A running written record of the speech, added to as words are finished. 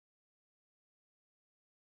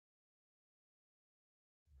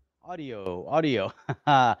Audio.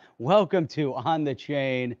 Welcome to On the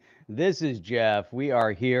Chain. This is Jeff. We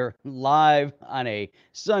are here live on a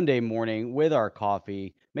Sunday morning with our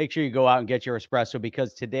coffee. Make sure you go out and get your espresso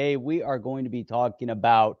because today we are going to be talking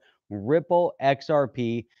about Ripple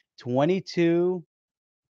XRP 22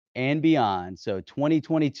 and beyond. So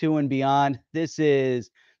 2022 and beyond. This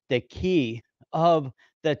is the key of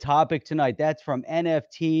the topic tonight. That's from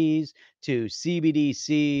NFTs to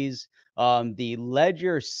CBDCs. The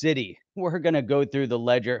Ledger City. We're going to go through the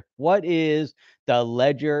ledger. What is the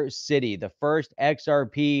Ledger City? The first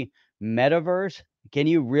XRP metaverse? Can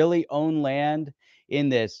you really own land in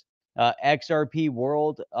this XRP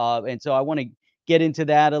world? And so I want to get into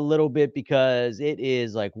that a little bit because it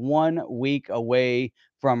is like 1 week away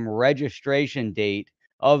from registration date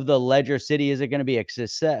of the Ledger City. Is it going to be a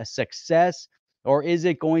success or is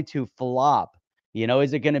it going to flop?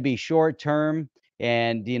 Is it going to be short term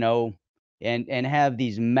and and have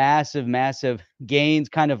these massive gains,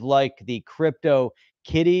 kind of like the crypto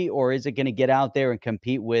kitty, or is it going to get out there and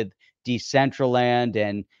compete with Decentraland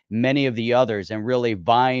and many of the others and really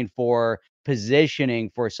vying for positioning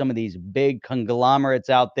for some of these big conglomerates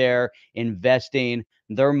out there investing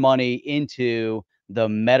their money into the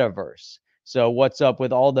metaverse? So, what's up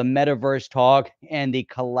with all the metaverse talk and the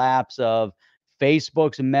collapse of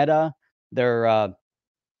Facebook's Meta? Their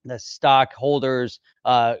the stockholders,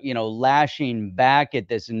 lashing back at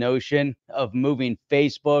this notion of moving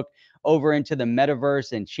Facebook over into the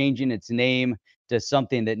metaverse and changing its name to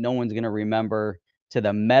something that no one's going to remember, to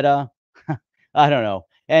the Meta. I don't know.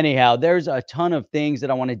 Anyhow, there's a ton of things that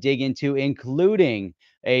I want to dig into, including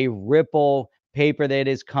a Ripple paper that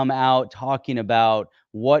has come out talking about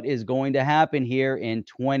what is going to happen here in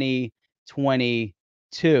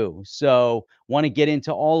 2022. So, want to get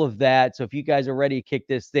into all of that. So, if you guys are ready to kick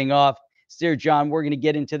this thing off, Sir John, we're going to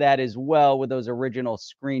get into that as well with those original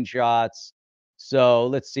screenshots. So,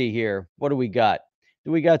 let's see here. What do we got?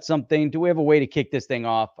 Do we got something? Do we have a way to kick this thing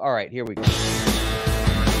off? All right, here we go.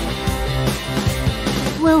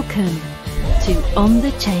 Welcome to On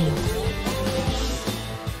the Chain.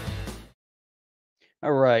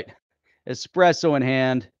 All right. Espresso in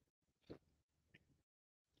hand.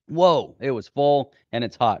 Whoa, it was full and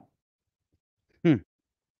it's hot.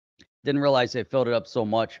 Didn't realize they filled it up so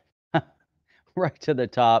much. Right to the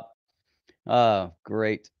top.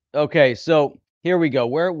 Great. Okay, so here we go.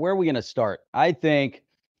 Where are we going to start? I think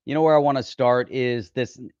where I want to start is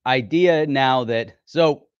this idea now that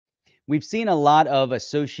we've seen a lot of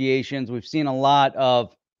associations, we've seen a lot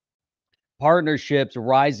of partnerships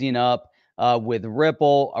rising up with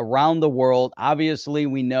Ripple around the world. Obviously,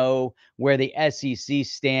 we know where the SEC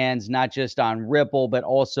stands, not just on Ripple, but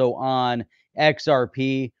also on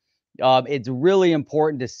XRP. It's really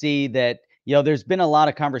important to see that there's been a lot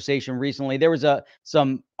of conversation recently. There was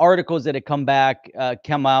some articles that had come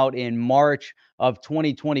out in March of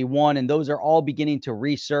 2021, and those are all beginning to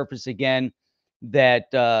resurface again.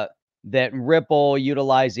 That Ripple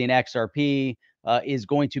utilizing XRP is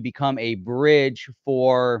going to become a bridge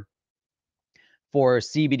for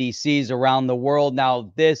CBDCs around the world.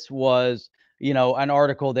 Now, this was, an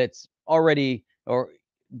article that's already, or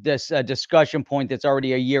this discussion point that's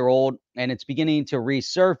already a year old, and it's beginning to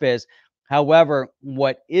resurface. However,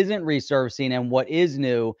 what isn't resurfacing and what is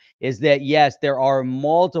new is that, yes, there are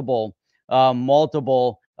multiple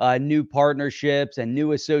new partnerships and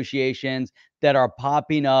new associations that are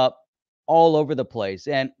popping up all over the place.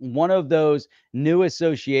 And one of those new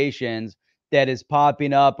associations that is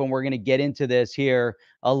popping up, and we're going to get into this here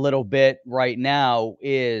a little bit right now,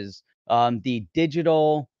 is the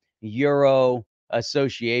Digital Euro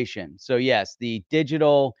Association. So, yes, the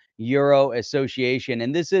Digital Euro Association.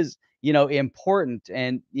 And this is, important.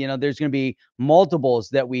 And, there's going to be multiples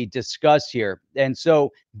that we discuss here. And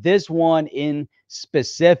so, this one in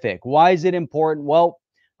specific, why is it important? Well,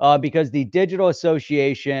 because the Digital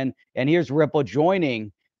Association, and here's Ripple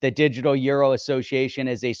joining the Digital Euro Association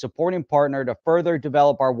as a supporting partner to further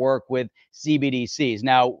develop our work with CBDCs.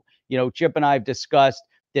 Now, Chip and I have discussed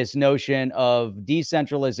this notion of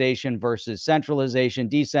decentralization versus centralization,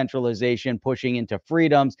 decentralization pushing into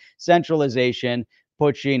freedoms, centralization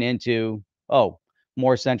pushing into,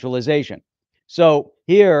 more centralization. So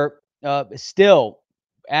here, still,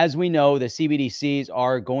 as we know, the CBDCs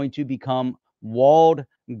are going to become walled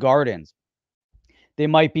gardens. They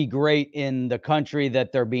might be great in the country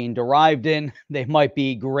that they're being derived in. They might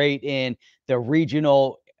be great in the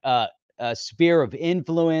regional sphere of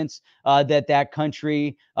influence that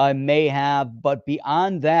country may have. But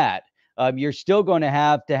beyond that, you're still going to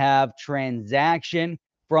have transaction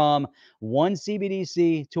from one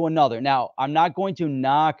CBDC to another. Now, I'm not going to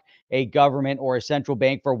knock a government or a central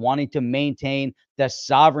bank for wanting to maintain the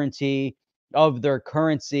sovereignty of their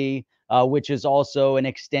currency, which is also an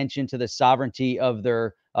extension to the sovereignty of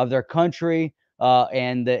their country,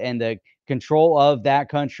 and the control of that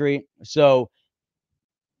country. So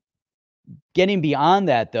getting beyond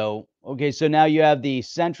that, though, okay, so now you have the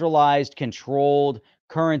centralized, controlled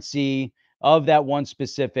currency of that one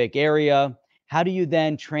specific area. How do you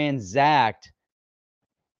then transact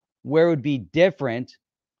where it would be different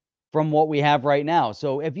from what we have right now?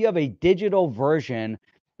 So if you have a digital version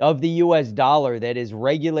of the US dollar that is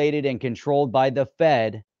regulated and controlled by the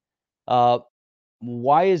Fed, uh,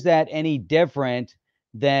 why is that any different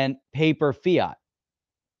than paper fiat?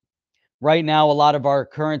 Right now, a lot of our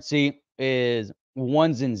currency is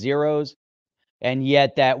ones and zeros, and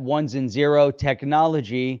yet that ones and zero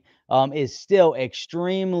technology is still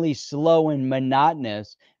extremely slow and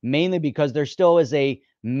monotonous, mainly because there still is a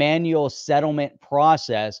manual settlement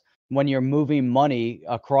process when you're moving money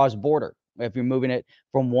across border, if you're moving it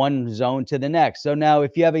from one zone to the next. So now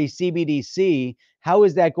if you have a CBDC, how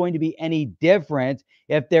is that going to be any different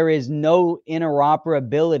if there is no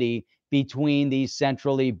interoperability between these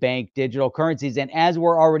centrally banked digital currencies? And as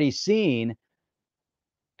we're already seeing,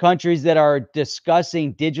 countries that are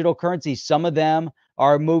discussing digital currency, some of them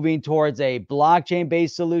are moving towards a blockchain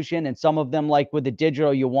based solution, and some of them, like with the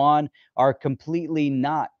digital yuan, are completely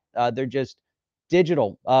not. They're just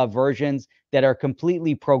digital versions that are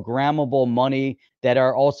completely programmable money that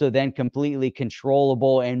are also then completely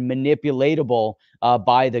controllable and manipulatable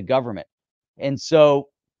by the government. And so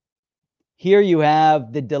here you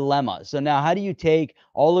have the dilemma. So now how do you take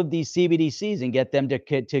all of these CBDCs and get them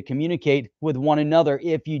to communicate with one another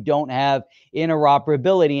if you don't have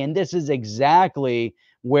interoperability? And this is exactly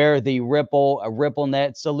where the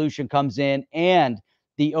RippleNet solution comes in, and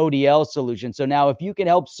the ODL solution. So now if you can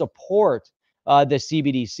help support the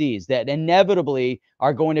CBDCs that inevitably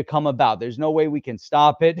are going to come about, there's no way we can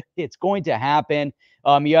stop it. It's going to happen.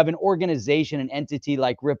 You have an organization, an entity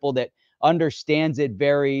like Ripple that understands it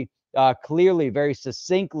very clearly, very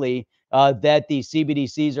succinctly, that the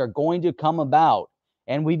CBDCs are going to come about.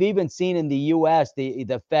 And we've even seen in the US,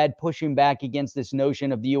 the Fed pushing back against this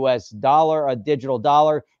notion of the US dollar, a digital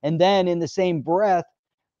dollar. And then in the same breath,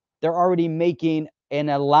 they're already making an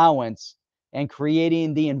allowance and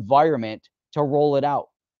creating the environment to roll it out.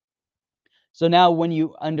 So now when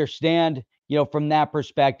you understand, from that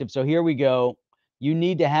perspective, so here we go. You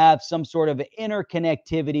need to have some sort of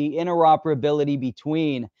interconnectivity, interoperability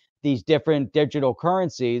between these different digital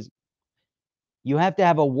currencies. You have to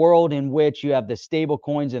have a world in which you have the stable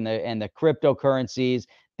coins and the cryptocurrencies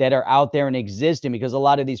that are out there and existing, because a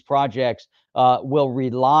lot of these projects will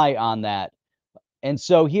rely on that. And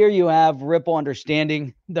so here you have Ripple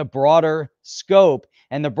understanding the broader scope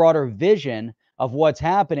and the broader vision of what's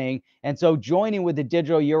happening. And so joining with the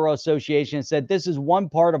Digital Euro Association said, this is one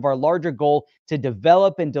part of our larger goal to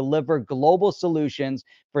develop and deliver global solutions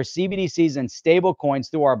for CBDCs and stable coins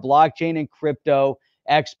through our blockchain and crypto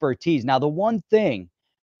expertise. Now, the one thing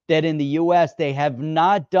that in the US they have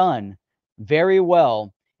not done very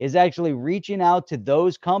well is actually reaching out to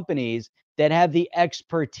those companies that have the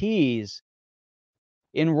expertise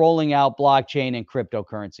in rolling out blockchain and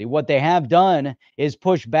cryptocurrency. What they have done is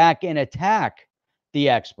push back and attack the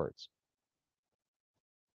experts,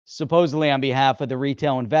 supposedly on behalf of the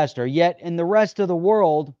retail investor. Yet in the rest of the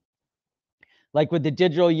world, like with the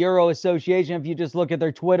Digital Euro Association, if you just look at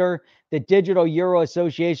their Twitter, the Digital Euro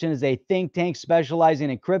Association is a think tank specializing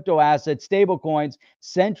in crypto assets, stablecoins,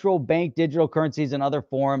 central bank digital currencies, and other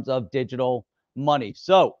forms of digital money.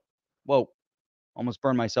 So, whoa, almost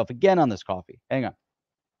burned myself again on this coffee. Hang on.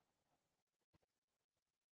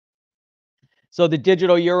 So the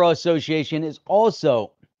Digital Euro Association is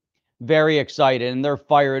also very excited, and they're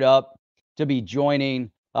fired up to be joining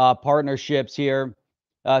partnerships here.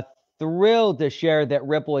 Uh, Thrilled to share that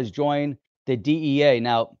Ripple has joined the DEA.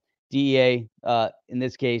 Now, DEA, in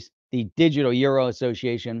this case, the Digital Euro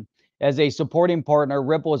Association. As a supporting partner,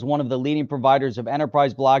 Ripple is one of the leading providers of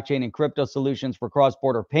enterprise blockchain and crypto solutions for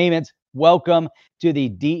cross-border payments. Welcome to the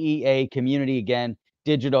DEA community again,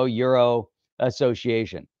 Digital Euro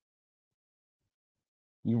Association.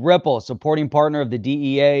 Ripple, supporting partner of the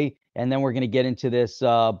DEA. And then we're going to get into this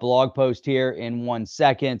blog post here in 1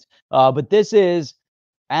 second. But this is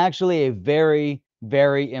actually a very,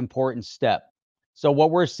 very important step. So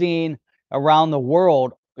what we're seeing around the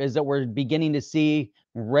world is that we're beginning to see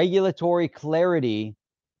regulatory clarity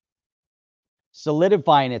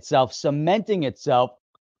solidifying itself, cementing itself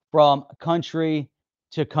from country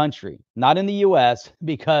to country, not in the US,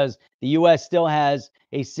 because the US still has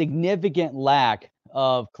a significant lack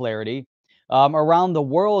of clarity. Around the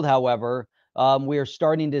world, however, we are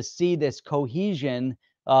starting to see this cohesion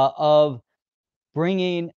of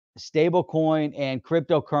bringing stablecoin and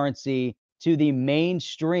cryptocurrency to the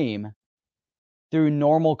mainstream through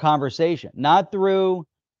normal conversation, not through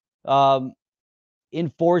um,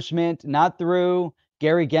 enforcement, not through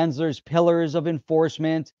Gary Gensler's pillars of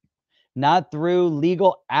enforcement, not through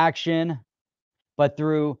legal action, but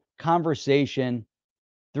through conversation,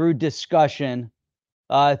 through discussion,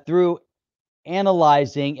 through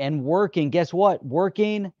analyzing and working. Guess what?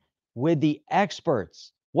 Working with the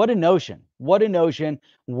experts. What a notion. What a notion.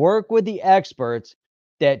 Work with the experts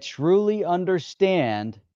that truly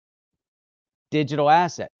understand digital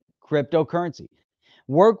asset, cryptocurrency.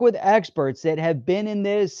 Work with experts that have been in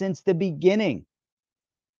this since the beginning,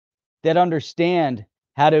 that understand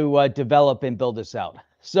how to develop and build this out.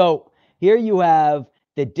 So here you have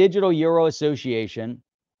the Digital Euro Association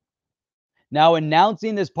now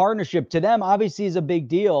announcing this partnership. To them, obviously, is a big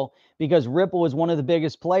deal because Ripple is one of the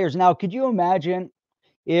biggest players. Now, could you imagine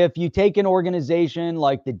if you take an organization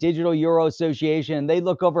like the Digital Euro Association and they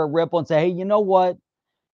look over at Ripple and say, hey, you know what?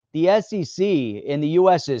 The SEC in the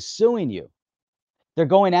US is suing you. They're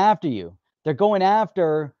going after you. They're going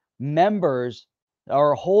after members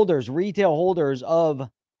or holders, retail holders of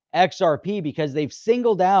XRP because they've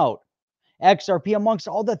singled out XRP amongst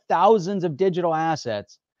all the thousands of digital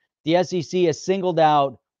assets. The SEC has singled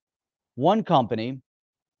out one company,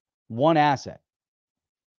 one asset.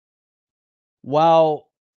 While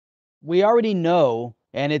we already know,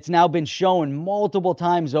 and it's now been shown multiple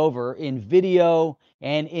times over in video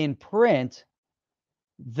and in print,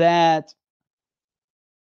 that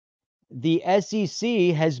the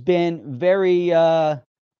SEC has been very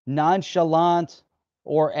nonchalant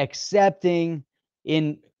or accepting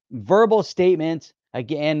in verbal statements,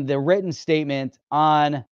 again, the written statement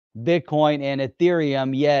on Bitcoin and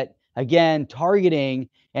Ethereum, yet again, targeting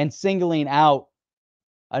and singling out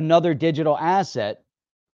another digital asset.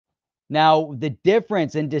 Now, the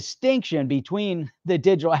difference and distinction between the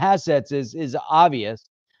digital assets is obvious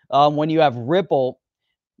when you have Ripple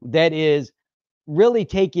that is really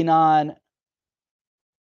taking on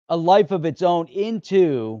a life of its own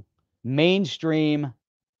into mainstream,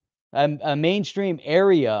 a mainstream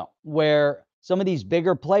area where some of these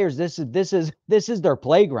bigger players, this is their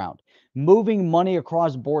playground, moving money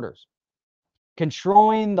across borders,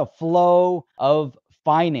 controlling the flow of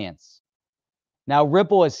finance. Now,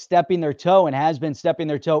 Ripple is stepping their toe and has been stepping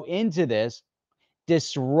their toe into this,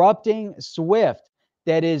 disrupting SWIFT,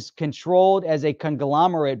 that is controlled as a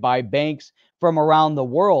conglomerate by banks from around the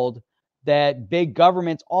world, that big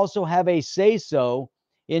governments also have a say so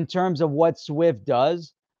in terms of what SWIFT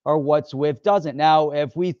does or what SWIFT doesn't. Now,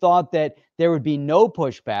 if we thought that there would be no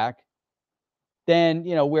pushback, then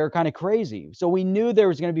we're kind of crazy. So we knew there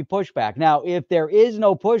was going to be pushback. Now, if there is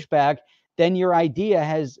no pushback, then your idea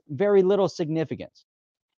has very little significance.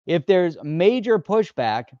 If there's major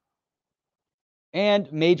pushback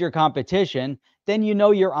and major competition, then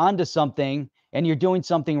you're onto something and you're doing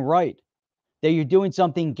something right, that you're doing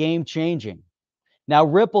something game changing. Now,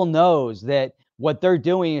 Ripple knows that what they're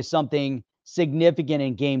doing is something significant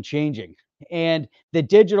and game changing. And the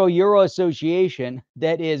Digital Euro Association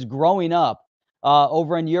that is growing up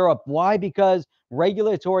over in Europe. Why? Because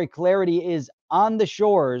regulatory clarity is on the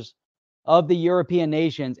shores of the European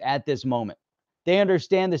nations at this moment. They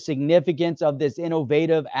understand the significance of this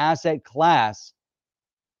innovative asset class,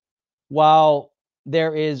 while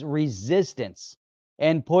there is resistance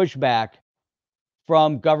and pushback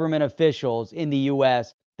from government officials in the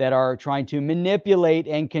US that are trying to manipulate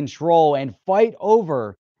and control and fight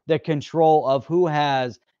over the control of who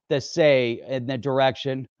has the say in the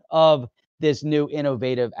direction of this new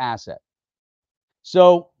innovative asset.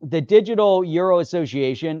 So the Digital Euro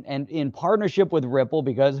Association, and in partnership with Ripple,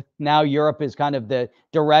 because now Europe is kind of the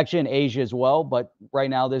direction, Asia as well, but right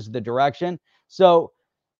now this is the direction. So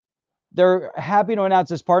they're happy to announce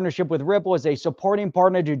this partnership with Ripple as a supporting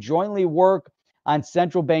partner to jointly work on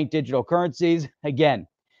central bank digital currencies. Again,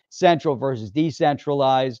 central versus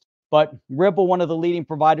decentralized, but Ripple, one of the leading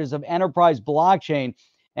providers of enterprise blockchain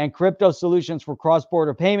and crypto solutions for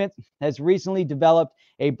cross-border payments, has recently developed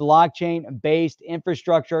a blockchain-based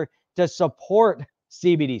infrastructure to support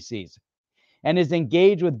CBDCs and is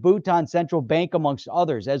engaged with Bhutan Central Bank, amongst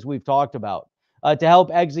others, as we've talked about, to help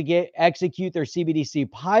execute their CBDC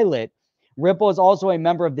pilot. Ripple is also a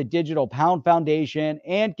member of the Digital Pound Foundation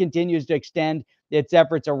and continues to extend its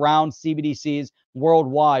efforts around CBDCs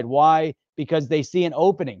worldwide. Why? Because they see an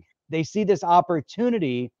opening. They see this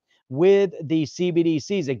opportunity with the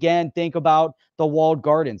CBDCs. Again, think about the walled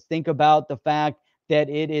gardens. Think about the fact that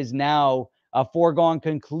it is now a foregone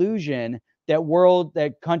conclusion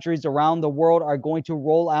that countries around the world are going to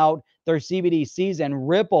roll out their CBDCs, and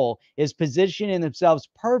Ripple is positioning themselves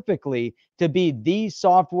perfectly to be the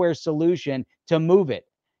software solution to move it.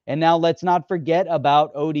 And now let's not forget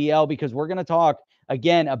about ODL, because we're going to talk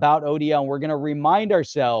again about ODL, and we're going to remind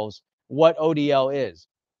ourselves what ODL is.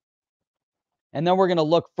 And then we're going to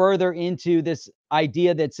look further into this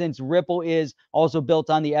idea that since Ripple is also built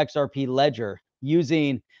on the XRP ledger,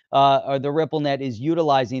 using or the RippleNet is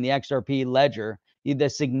utilizing the XRP ledger, the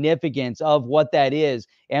significance of what that is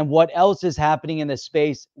and what else is happening in the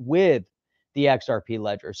space with the XRP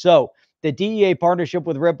ledger. So the DEA partnership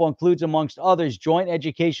with Ripple includes, amongst others, joint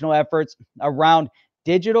educational efforts around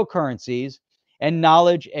digital currencies and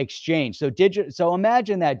knowledge exchange. So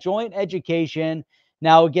imagine that joint education.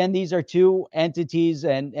 Now, again, these are two entities,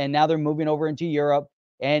 and now they're moving over into Europe.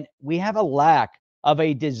 And we have a lack of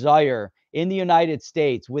a desire in the United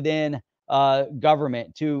States within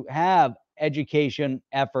government to have education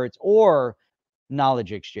efforts or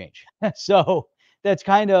knowledge exchange. So that's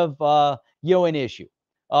kind of an issue.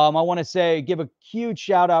 I want to give a huge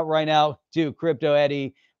shout out right now to Crypto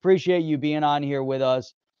Eddie. Appreciate you being on here with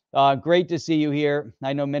us. Great to see you here.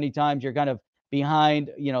 I know many times you're kind of behind,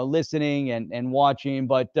 listening and watching,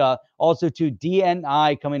 but also to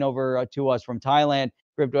DNI coming over to us from Thailand,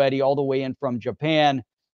 Crypto Eddie all the way in from Japan.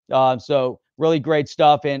 So really great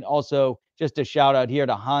stuff. And also just a shout out here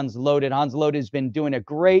to Hans Loaded. Hans Loaded has been doing a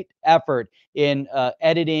great effort in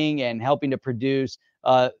editing and helping to produce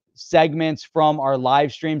segments from our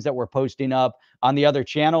live streams that we're posting up on the other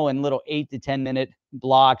channel in little 8 to 10 minute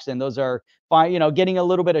blocks. And those are fine, getting a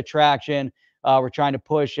little bit of traction. We're trying to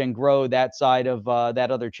push and grow that side of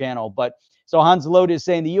that other channel. But so Hans Load is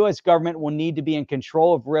saying the U.S. government will need to be in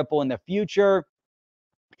control of Ripple in the future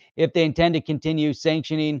if they intend to continue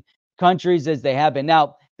sanctioning countries as they have been.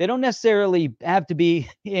 Now, they don't necessarily have to be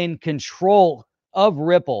in control of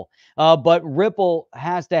Ripple, but Ripple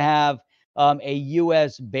has to have a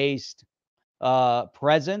U.S. based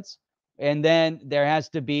presence. And then there has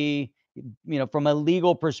to be, from a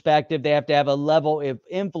legal perspective, they have to have a level of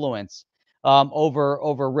influence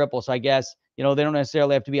over Ripple. So I guess, they don't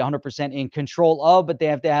necessarily have to be 100% in control of, but they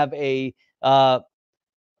have to have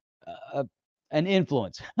an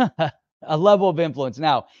influence, a level of influence.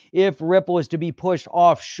 Now, if Ripple is to be pushed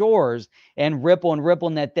offshores and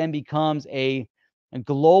RippleNet then becomes a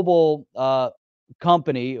global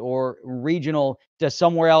company or regional to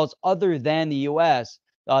somewhere else other than the U.S.,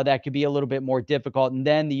 that could be a little bit more difficult. And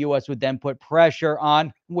then the U.S. would then put pressure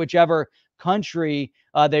on whichever country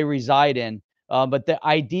they reside in. But the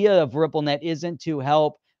idea of RippleNet isn't to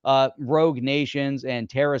help rogue nations and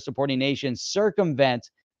terrorist supporting nations circumvent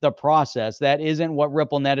the process. That isn't what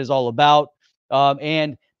RippleNet is all about.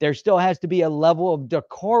 And there still has to be a level of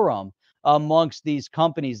decorum amongst these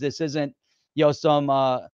companies. This isn't, some,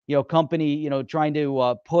 company, trying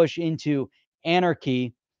to push into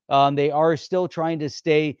anarchy. They are still trying to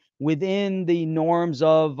stay within the norms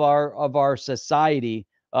of our society,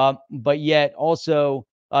 but yet also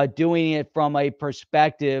doing it from a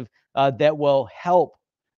perspective that will help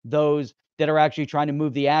those that are actually trying to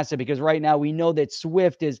move the asset. Because right now we know that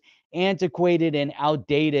Swift is antiquated and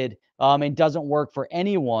outdated and doesn't work for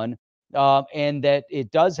anyone. And that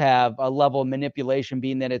it does have a level of manipulation,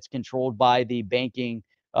 being that it's controlled by the banking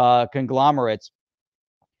conglomerates,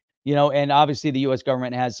 and obviously the U.S.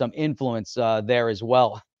 government has some influence there as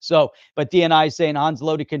well. So, but DNI is saying Hans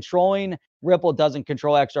Loaded controlling Ripple doesn't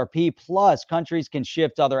control XRP. Plus, countries can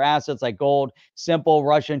shift other assets like gold. Simple,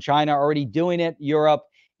 Russia and China are already doing it. Europe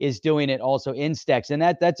is doing it also in stacks. And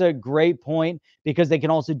that's a great point, because they can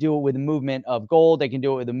also do it with the movement of gold. They can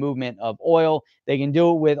do it with the movement of oil. They can do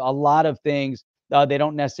it with a lot of things. They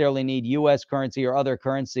don't necessarily need U.S. currency or other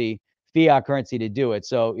currency, fiat currency, to do it.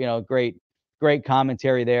 So, great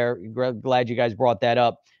commentary there. Glad you guys brought that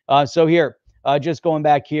up. So here, just going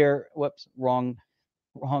back here. Whoops, wrong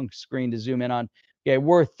screen to zoom in on. Okay,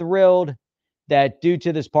 we're thrilled that due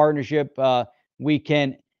to this partnership, we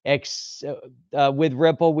can with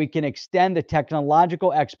Ripple, we can extend the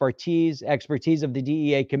technological expertise of the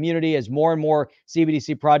DEA community as more and more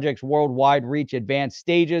CBDC projects worldwide reach advanced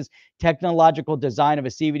stages. Technological design of a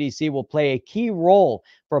CBDC will play a key role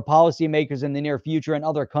for policymakers in the near future in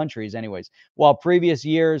other countries, anyways, while previous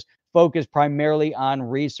years focused primarily on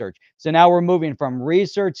research. So now we're moving from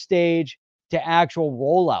research stage to actual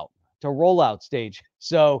rollout stage.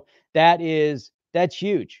 So that's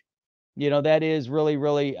huge. That is really,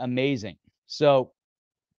 really amazing. So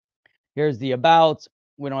here's the about.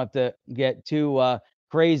 We don't have to get too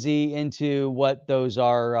crazy into what those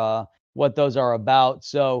are about.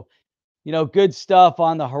 So, good stuff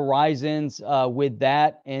on the horizons with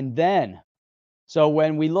that. And then so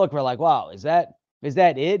when we look, we're like, wow, is that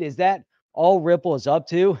it? Is that all Ripple is up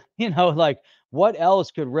to? Like what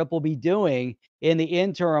else could Ripple be doing in the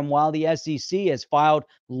interim while the SEC has filed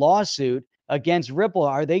lawsuit against Ripple?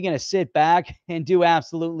 Are they going to sit back and do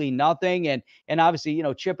absolutely nothing? And obviously,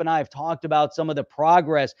 Chip and I have talked about some of the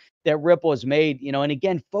progress that Ripple has made, and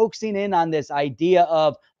again, focusing in on this idea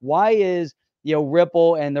of why is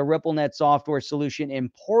Ripple and the RippleNet software solution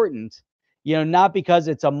important, not because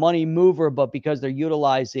it's a money mover, but because they're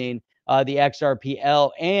utilizing the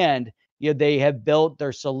XRPL, and they have built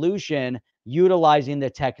their solution utilizing the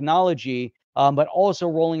technology, but also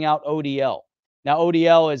rolling out ODL. Now,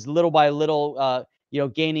 ODL is little by little,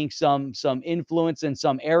 gaining some influence in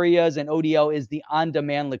some areas, and ODL is the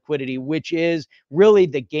on-demand liquidity, which is really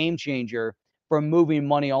the game changer for moving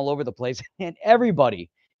money all over the place. And everybody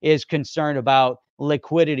is concerned about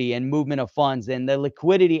liquidity and movement of funds, and the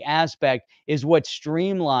liquidity aspect is what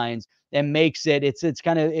streamlines and makes it's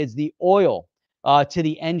the oil to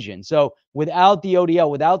the engine. So without the ODL,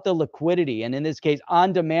 without the liquidity, and in this case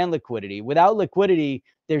on demand liquidity, without liquidity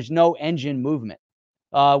there's no engine movement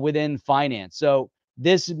within finance. So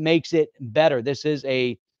this makes it better. This is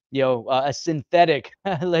a synthetic,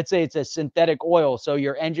 let's say it's a synthetic oil. So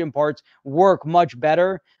your engine parts work much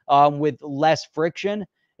better with less friction.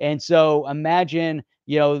 And so imagine,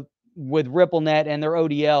 with RippleNet and their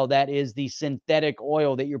ODL, that is the synthetic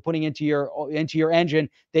oil that you're putting into your engine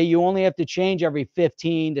that you only have to change every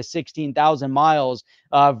 15 to 16,000 miles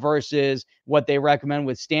versus what they recommend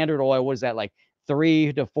with standard oil. What is that, like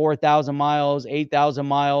 3 to 4,000 miles, 8,000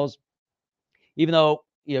 miles? Even though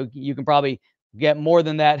you can probably get more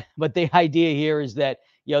than that, but the idea here is that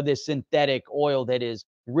this synthetic oil that is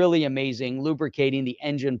really amazing, lubricating the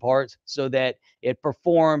engine parts so that it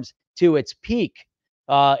performs to its peak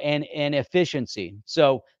and efficiency.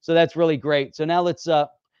 So that's really great. So now let's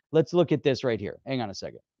look at this right here. Hang on a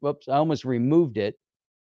second. Whoops, I almost removed it.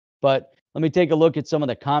 But let me take a look at some of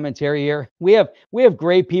the commentary here. We have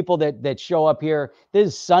great people that show up here. This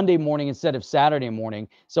is Sunday morning instead of Saturday morning.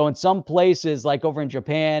 So in some places, like over in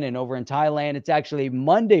Japan and over in Thailand, it's actually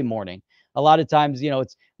Monday morning. A lot of times,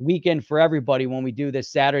 it's weekend for everybody when we do this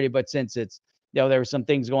Saturday. But since there were some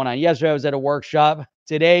things going on yesterday, I was at a workshop.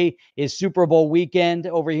 Today is Super Bowl weekend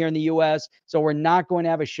over here in the U.S. So we're not going to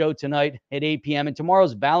have a show tonight at 8 p.m. And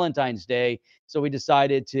tomorrow's Valentine's Day. So we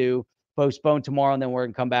decided to postpone tomorrow, and then we're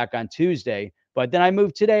going to come back on Tuesday. But then I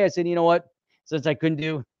moved today. I said, you know what? Since I couldn't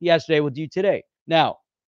do yesterday, we'll do today. Now,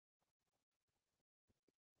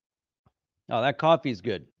 oh, that coffee is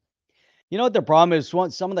good. You know what the problem is?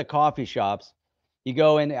 Some of the coffee shops, you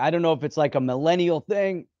go in, I don't know if it's like a millennial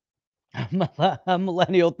thing, a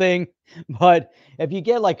millennial thing, but if you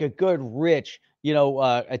get like a good, rich,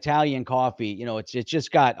 Italian coffee, it's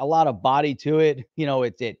just got a lot of body to it.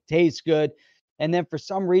 It tastes good, and then for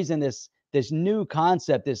some reason this new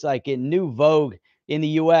concept is like in new vogue in the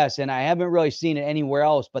U.S. and I haven't really seen it anywhere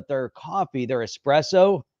else. But their coffee, their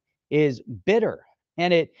espresso, is bitter,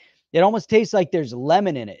 and it almost tastes like there's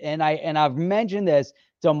lemon in it. And I've mentioned this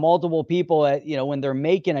to multiple people at when they're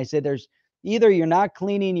making. I said there's either you're not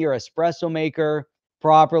cleaning your espresso maker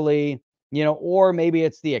properly, or maybe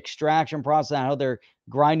it's the extraction process, how they're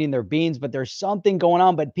grinding their beans, but there's something going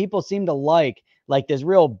on. But people seem to like this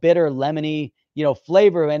real bitter, lemony,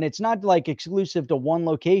 flavor. And it's not like exclusive to one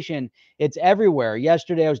location. It's everywhere.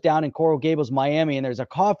 Yesterday, I was down in Coral Gables, Miami, and there's a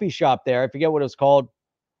coffee shop there. I forget what it was called.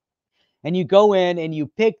 And you go in and you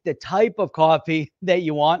pick the type of coffee that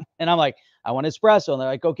you want. And I'm like, I want espresso. And they're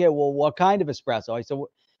like, okay, well, what kind of espresso? I said,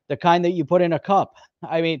 the kind that you put in a cup.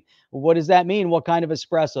 I mean, what does that mean? What kind of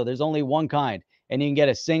espresso? There's only one kind, and you can get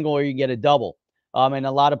a single or you can get a double. And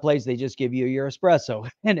a lot of places they just give you your espresso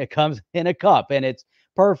and it comes in a cup and it's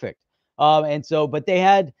perfect. But they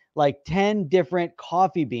had like 10 different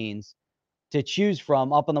coffee beans to choose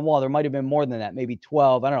from up on the wall. There might have been more than that, maybe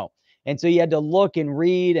 12. I don't know. And so you had to look and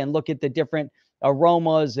read and look at the different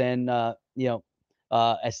aromas and,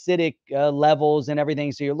 acidic levels and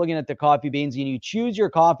everything. So you're looking at the coffee beans and you choose your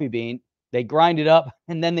coffee bean. They grind it up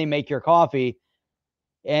and then they make your coffee.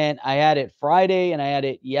 And I had it Friday and I had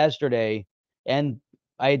it yesterday, and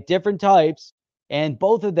I had different types, and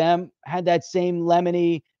both of them had that same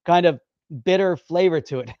lemony kind of bitter flavor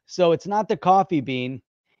to it. So it's not the coffee bean,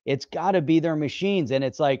 it's got to be their machines. And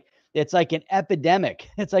it's like an epidemic.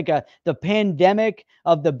 It's like the pandemic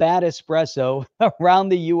of the bad espresso around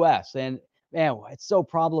the US. And man, it's so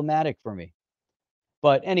problematic for me.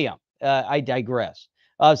 But anyhow, I digress.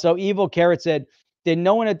 So Evil Carrot said, Did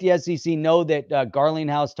no one at the SEC know that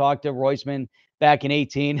Garlinghouse talked to Roisman back in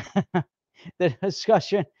 18? The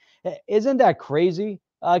discussion isn't that crazy,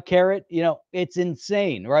 Carrot? It's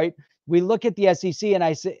insane, right? We look at the SEC, and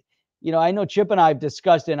I say, I know Chip and I have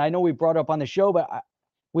discussed it, and I know we brought it up on the show, but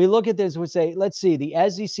we look at this, we say, let's see, the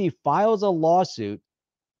SEC files a lawsuit.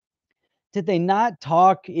 Did they not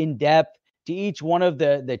talk in depth to each one of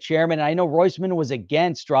the chairmen? I know Roisman was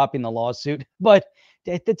against dropping the lawsuit, but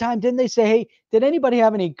at the time, didn't they say, hey, did anybody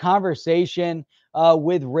have any conversation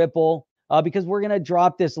with Ripple? Because we're going to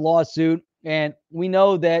drop this lawsuit. And we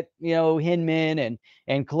know that, Hinman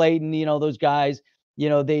and Clayton, those guys,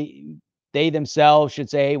 they themselves should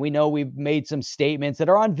say, hey, we know we've made some statements that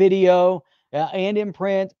are on video and in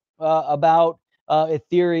print about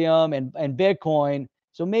Ethereum and Bitcoin.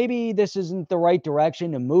 So maybe this isn't the right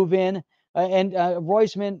direction to move in. And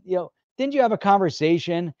Roisman, didn't you have a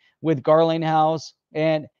conversation with Garlinghouse?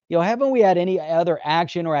 And haven't we had any other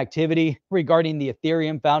action or activity regarding the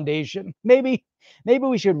Ethereum Foundation? Maybe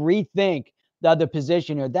we should rethink the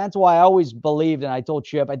position here. That's why I always believed, and I told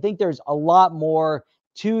Chip, I think there's a lot more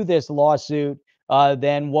to this lawsuit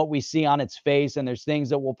than what we see on its face, and there's things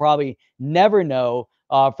that we'll probably never know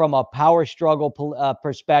from a power struggle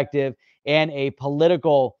perspective and a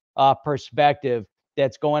political perspective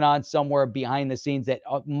that's going on somewhere behind the scenes that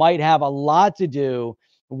might have a lot to do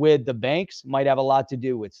with the banks, might have a lot to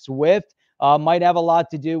do with Swift, might have a lot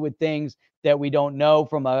to do with things that we don't know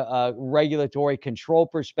from a regulatory control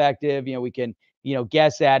perspective. We can,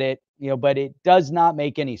 guess at it, but it does not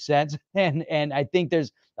make any sense. And I think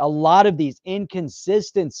there's a lot of these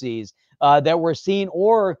inconsistencies that we're seeing,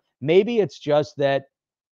 or maybe it's just that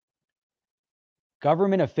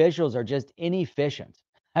government officials are just inefficient.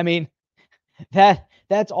 I mean,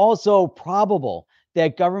 that's also probable,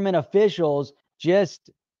 that government officials just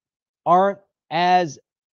aren't as,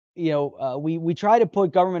 we try to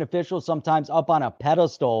put government officials sometimes up on a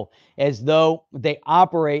pedestal as though they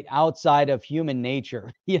operate outside of human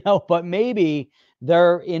nature, but maybe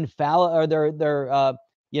they're infallible, or they're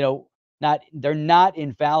they're not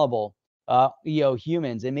infallible,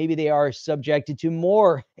 humans, and maybe they are subjected to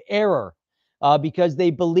more error because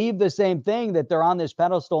they believe the same thing, that they're on this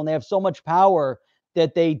pedestal and they have so much power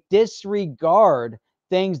that they disregard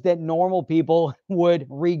things that normal people would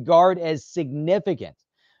regard as significant.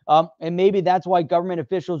 And maybe that's why government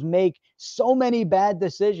officials make so many bad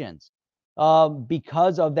decisions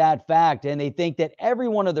because of that fact. And they think that every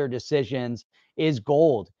one of their decisions is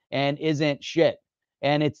gold and isn't shit.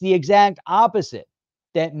 And it's the exact opposite,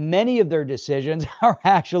 that many of their decisions are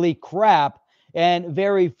actually crap and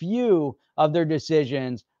very few of their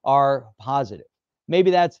decisions are positive.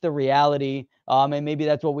 Maybe that's the reality. And maybe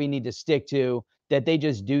that's what we need to stick to, that they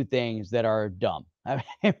just do things that are dumb. I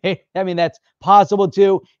mean, that's possible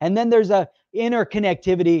too. And then there's a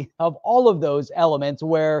interconnectivity of all of those elements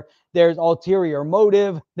where there's ulterior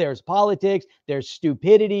motive, there's politics, there's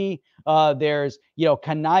stupidity, there's,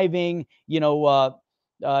 conniving,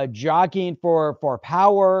 jockeying for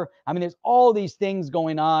power. I mean, there's all these things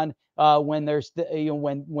going on when there's,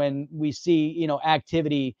 when we see,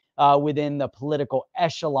 activity within the political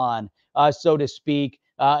echelon, so to speak.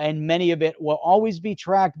 And many of it will always be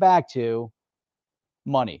tracked back to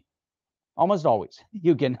money. Almost always.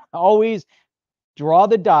 You can always draw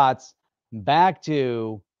the dots back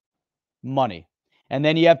to money. And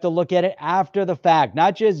then you have to look at it after the fact,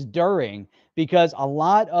 not just during, because a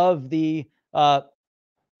lot of the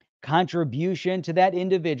contribution to that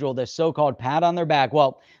individual, the so-called pat on their back.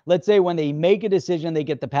 Well, let's say when they make a decision, they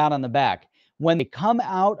get the pat on the back. When they come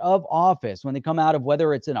out of office, when they come out of,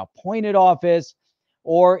 whether it's an appointed office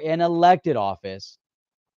or an elected office,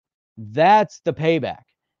 that's the payback.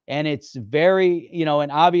 And it's very,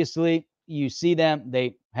 and obviously you see them,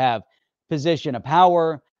 they have position of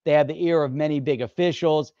power, they have the ear of many big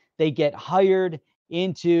officials, they get hired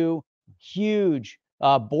into huge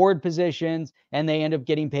board positions, and they end up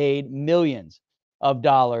getting paid millions of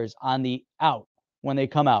dollars on the out when they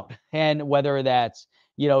come out. And whether that's,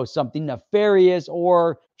 something nefarious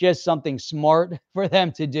or just something smart for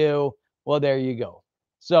them to do, well, there you go.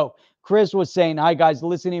 So Chris was saying, hi, guys,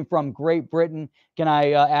 listening from Great Britain. Can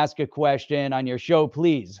I ask a question on your show,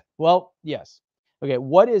 please? Well, yes. Okay,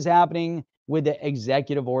 what is happening with the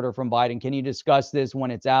executive order from Biden? Can you discuss this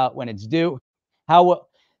when it's out, when it's due?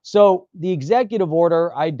 So the executive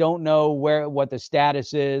order, I don't know what the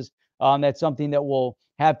status is. That's something that we'll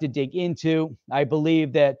have to dig into. I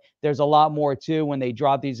believe that there's a lot more too when they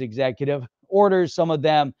drop these executive orders. Some of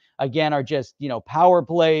them, again, are just, power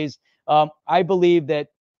plays. I believe that,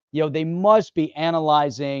 they must be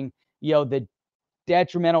analyzing, the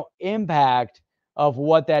detrimental impact of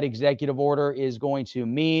what that executive order is going to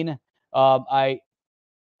mean. I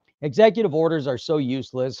Executive orders are so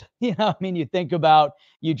useless. I mean, you think about,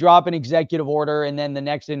 you drop an executive order and then the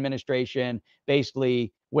next administration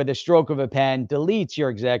basically with a stroke of a pen deletes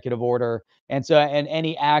your executive order. And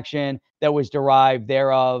any action that was derived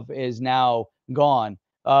thereof is now gone.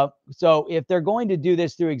 So if they're going to do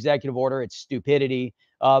this through executive order, it's stupidity.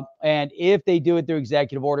 And if they do it through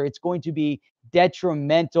executive order, it's going to be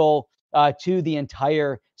detrimental to the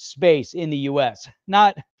entire space in the US,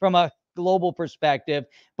 not from a global perspective,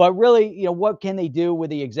 but really, what can they do with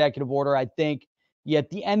the executive order? I think, yeah, at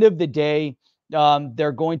the end of the day,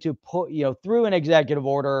 they're going to put, through an executive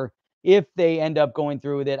order. If they end up going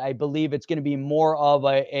through with it, I believe it's going to be more of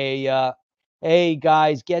hey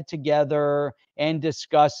guys, get together and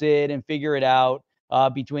discuss it and figure it out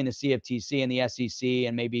between the CFTC and the SEC,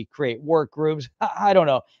 and maybe create work groups. I don't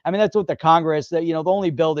know. I mean, that's what the Congress, that the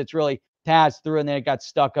only bill that's really passed through and then it got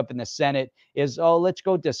stuck up in the Senate is, oh, let's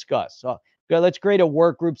go discuss. Let's create a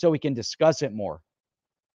work group so we can discuss it more.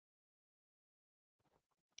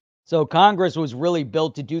 So Congress was really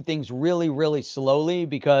built to do things really, really slowly,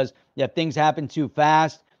 because if things happen too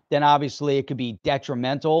fast, then obviously it could be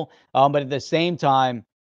detrimental. But at the same time,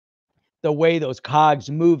 the way those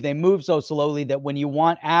cogs move, they move so slowly that when you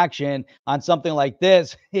want action on something like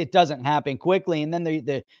this, it doesn't happen quickly. And then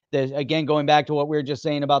the again, going back to what we were just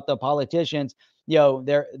saying about the politicians,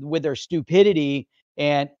 they're with their stupidity,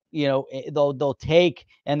 and they'll take,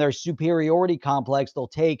 and their superiority complex, they'll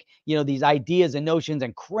take these ideas and notions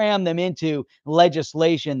and cram them into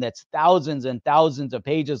legislation that's thousands and thousands of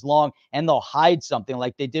pages long, and they'll hide something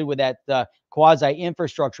like they did with that quasi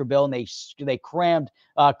infrastructure bill, and they crammed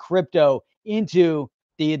crypto into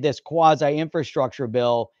this quasi infrastructure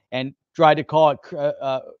bill and tried to call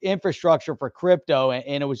it infrastructure for crypto,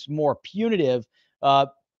 and it was more punitive uh,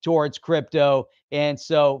 towards crypto. And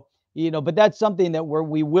so, but that's something that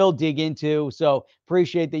we will dig into. So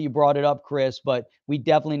appreciate that you brought it up, Chris, but we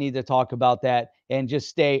definitely need to talk about that and just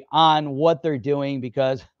stay on what they're doing,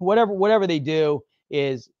 because whatever they do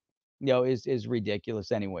is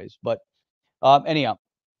ridiculous anyways. But anyhow,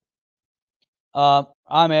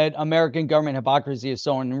 Ahmed, American government hypocrisy is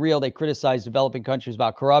so unreal. They criticize developing countries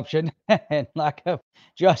about corruption and lack of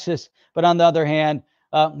justice. But on the other hand,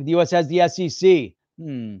 the U.S. has the SEC.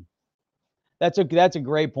 That's a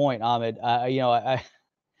great point, Ahmed.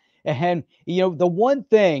 And the one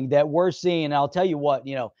thing that we're seeing, and I'll tell you what,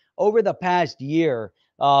 over the past year,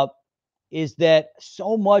 is that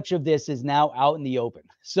so much of this is now out in the open.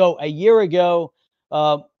 So a year ago,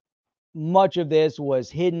 much of this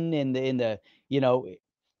was hidden in the you know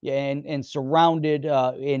and surrounded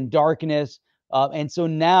in darkness, and so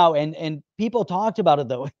now, and people talked about it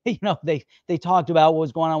though. They talked about what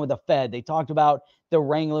was going on with the Fed. They talked about the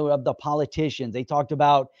wrangling of the politicians. They talked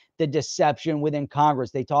about the deception within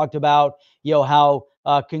Congress. They talked about how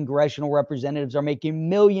congressional representatives are making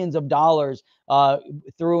millions of dollars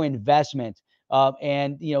through investment,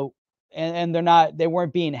 and they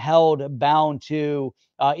weren't being held bound to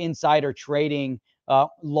insider trading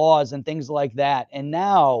laws and things like that. And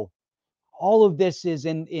now all of this is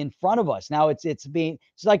in front of us. Now it's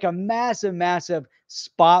like a massive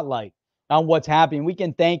spotlight on what's happening. We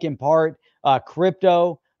can thank in part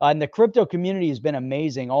crypto. And the crypto community has been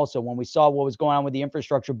amazing also when we saw what was going on with the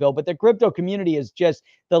infrastructure bill. But the crypto community is just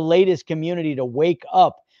the latest community to wake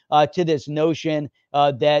up to this notion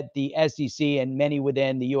that the SEC and many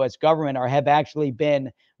within the US government have actually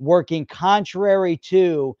been working contrary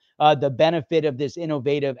to the benefit of this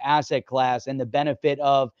innovative asset class and the benefit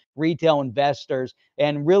of retail investors,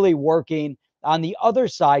 and really working on the other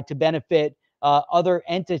side to benefit other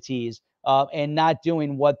entities, and not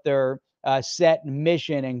doing what their set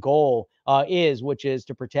mission and goal is, which is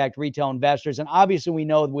to protect retail investors. And obviously, we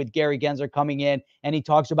know with Gary Gensler coming in and he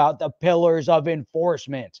talks about the pillars of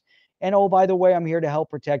enforcement. And oh, by the way, I'm here to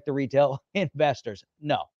help protect the retail investors.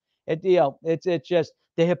 No, it's just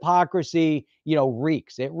the hypocrisy,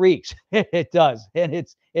 reeks. It reeks. It does, and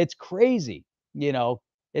it's crazy.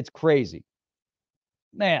 It's crazy,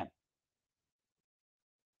 man.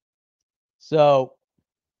 So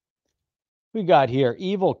we got here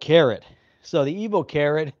evil carrot. So the evil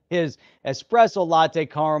carrot is espresso latte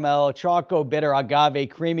caramel, choco bitter agave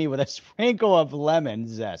creamy with a sprinkle of lemon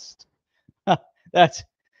zest. That's,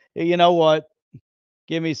 you know what?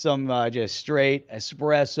 Give me some just straight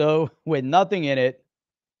espresso with nothing in it.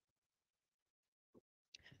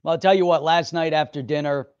 Well, I'll tell you what, last night after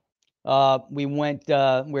dinner,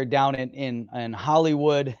 we're down in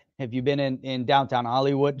Hollywood. Have you been in downtown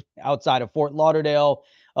Hollywood outside of Fort Lauderdale?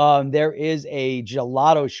 There is a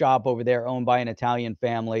gelato shop over there owned by an Italian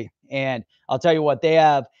family. And I'll tell you what, they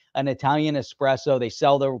have an Italian espresso. They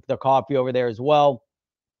sell the coffee over there as well,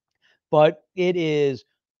 but it is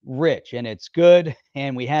rich and it's good.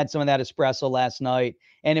 And we had some of that espresso last night,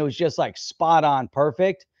 and it was just like spot on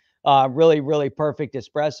perfect. Really, really perfect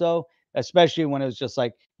espresso, especially when it was just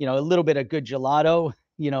like, a little bit of good gelato,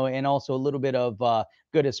 and also a little bit of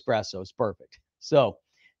good espresso. It's perfect. So,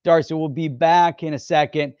 Darcy, we'll be back in a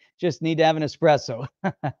second. Just need to have an espresso,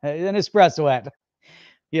 an espresso at,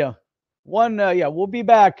 yeah. Yeah, we'll be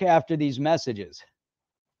back after these messages.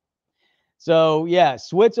 So yeah,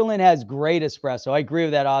 Switzerland has great espresso. I agree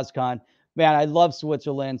with that, Ozcon. Man, I love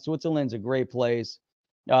Switzerland. Switzerland's a great place.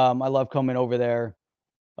 I love coming over there.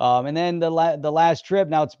 And then the last trip,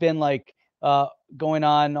 now it's been like going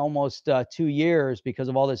on almost 2 years because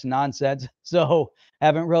of all this nonsense. So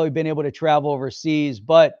haven't really been able to travel overseas,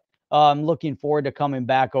 but I'm looking forward to coming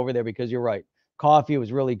back over there because you're right. Coffee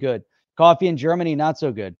was really good. Coffee in Germany, not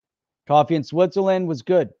so good. Coffee in Switzerland was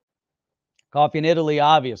good. Coffee in Italy,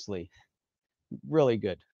 obviously really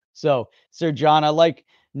good. So, Sir John, I like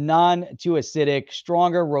non too acidic,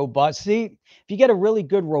 stronger, robust. See, if you get a really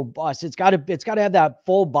good robust, it's gotta have that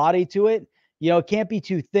full body to it. It can't be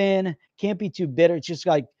too thin, can't be too bitter. It's just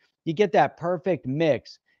like you get that perfect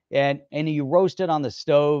mix, and you roast it on the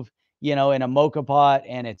stove, in a mocha pot,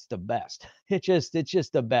 and it's the best. It's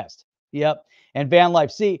just the best. Yep. And van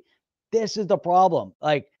life. See, this is the problem.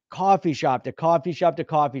 Like coffee shop to coffee shop to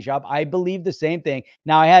coffee shop. I believe the same thing.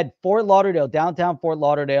 Now I had Fort Lauderdale, downtown Fort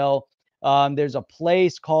Lauderdale. There's a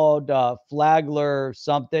place called Flagler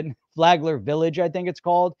something, Flagler Village, I think it's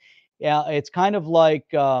called. Yeah, it's kind of like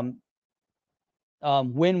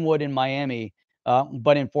Wynwood in Miami,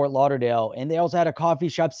 but in Fort Lauderdale. And they also had a coffee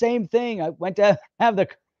shop. Same thing. I went to have the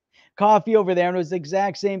coffee over there, and it was the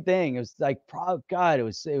exact same thing. It was like, God, it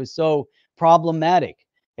was so problematic.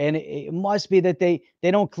 And it must be that they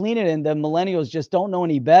don't clean it, and the millennials just don't know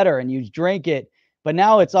any better, and you drink it. But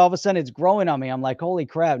now it's all of a sudden it's growing on me. I'm like, holy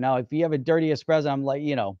crap! Now if you have a dirty espresso, I'm like,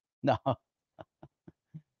 no.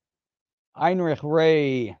 Heinrich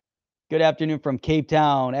Ray. Good afternoon from Cape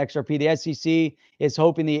Town, XRP. The SEC is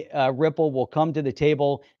hoping the Ripple will come to the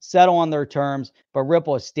table, settle on their terms, but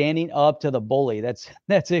Ripple is standing up to the bully. That's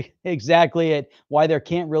exactly it. Why there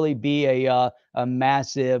can't really be a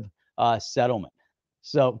massive settlement.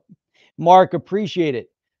 So, Mark, appreciate it.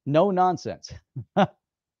 No nonsense.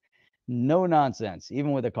 No nonsense,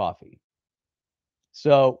 even with a coffee.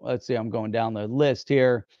 So let's see. I'm going down the list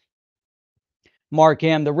here. Mark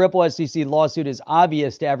Ham, the Ripple SEC lawsuit is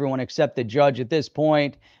obvious to everyone except the judge at this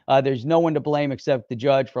point. There's no one to blame except the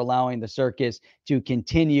judge for allowing the circus to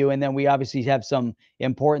continue. And then we obviously have some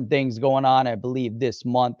important things going on, I believe, this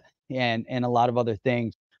month and a lot of other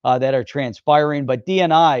things that are transpiring. But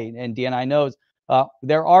DNI knows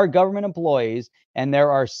there are government employees and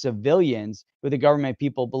there are civilians who the government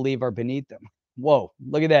people believe are beneath them. Whoa,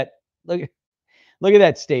 look at that. Look at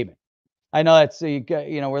that statement. I know that's we're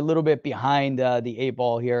a little bit behind the eight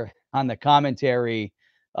ball here on the commentary,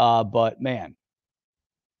 but man.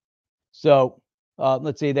 So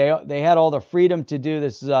let's see. They had all the freedom to do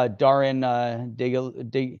this. Darren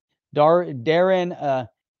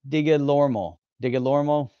Digilormo.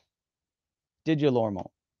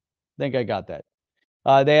 I think I got that.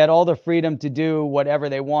 They had all the freedom to do whatever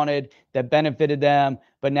they wanted that benefited them.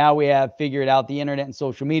 But now we have figured out the internet and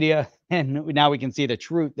social media, and now we can see the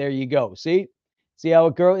truth. There you go. See how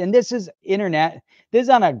it grows. And this is internet. This is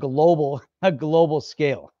on a global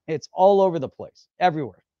scale. It's all over the place,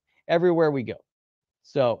 everywhere we go.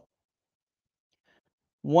 So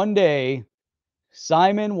one day,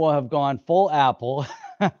 Simon will have gone full Apple,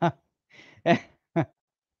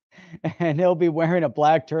 and he'll be wearing a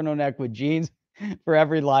black turtleneck with jeans for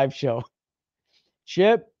every live show.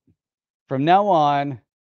 Chip, from now on,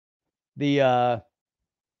 the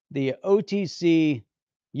OTC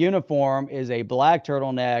uniform is a black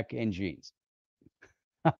turtleneck and jeans.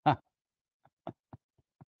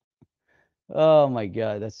 Oh my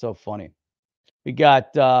God, that's so funny. We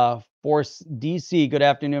got Force DC. Good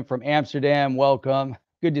afternoon from Amsterdam. Welcome.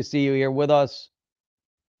 Good to see you here with us.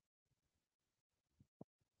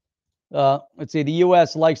 Let's see. The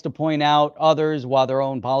U.S. likes to point out others while their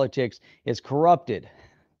own politics is corrupted.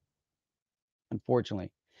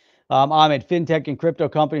 Unfortunately. Ahmed, fintech and crypto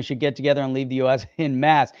companies should get together and leave the U.S. in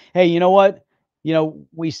mass. Hey, you know what?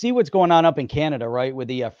 We see what's going on up in Canada, right, with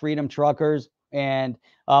the Freedom Truckers, and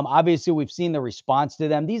obviously we've seen the response to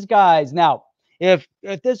them. These guys, now, if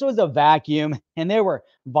this was a vacuum and they were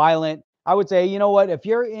violent, I would say, you know what? If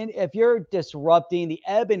you're disrupting the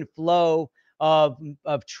ebb and flow of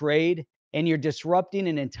trade and you're disrupting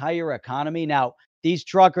an entire economy, now these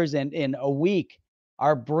truckers in a week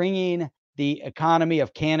are bringing the economy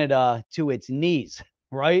of Canada to its knees,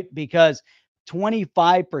 right? Because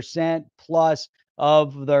 25% plus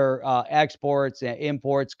of their exports and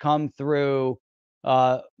imports come through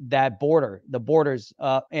that border, the borders.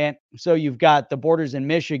 And so you've got the borders in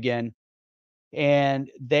Michigan, and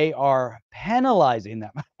they are penalizing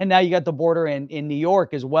them. And now you got the border in New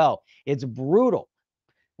York as well. It's brutal,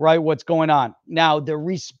 right? What's going on. Now, the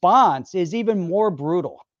response is even more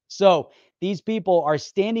brutal. So these people are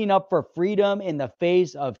standing up for freedom in the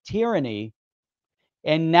face of tyranny.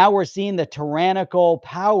 And now we're seeing the tyrannical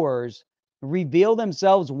powers reveal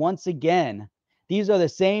themselves once again. These are the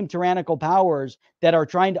same tyrannical powers that are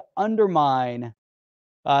trying to undermine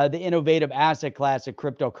the innovative asset class of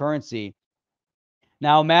cryptocurrency.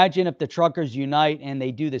 Now, imagine if the truckers unite and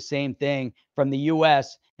they do the same thing from the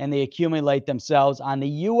US and they accumulate themselves on the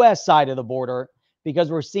US side of the border, because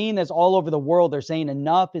we're seeing this all over the world. They're saying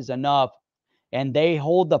enough is enough, and they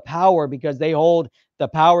hold the power because they hold the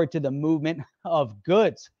power to the movement of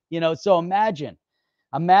goods. So imagine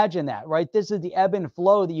that, right? This is the ebb and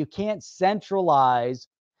flow that you can't centralize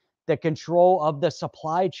the control of the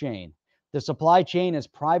supply chain. The supply chain is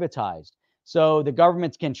privatized. So the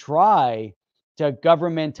governments can try to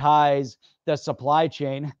governmentize the supply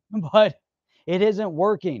chain, but it isn't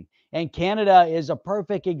working. And Canada is a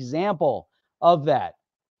perfect example of that.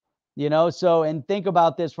 So, and think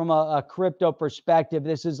about this from a crypto perspective.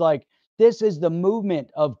 This is the movement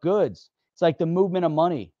of goods. It's like the movement of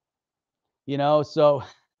money, so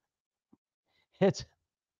it's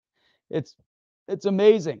it's it's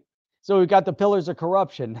amazing. So we've got the pillars of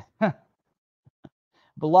corruption.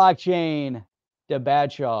 Blockchain, the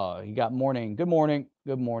Badshaw. You got morning. Good morning.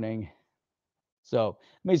 Good morning. So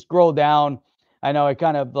let me scroll down. I know I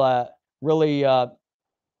kind of really,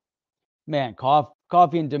 man,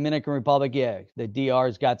 coffee in Dominican Republic. Yeah, the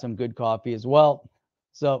DR's got some good coffee as well.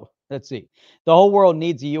 So let's see. The whole world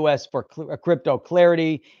needs the US for crypto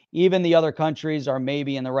clarity. Even the other countries are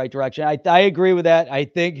maybe in the right direction. I agree with that. I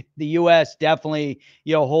think the US definitely,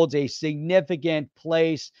 holds a significant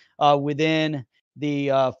place within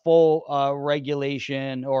the full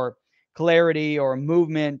regulation or clarity or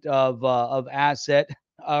movement of asset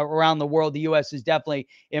around the world. The US is definitely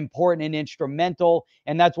important and instrumental,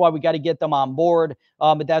 and that's why we got to get them on board.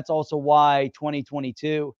 But that's also why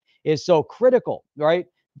 2022 is so critical, right?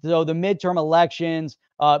 So the midterm elections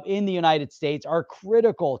in the United States are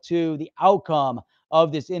critical to the outcome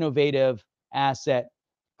of this innovative asset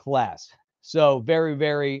class. So very,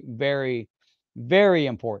 very, very, very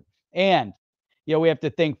important. And we have to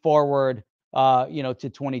think forward, to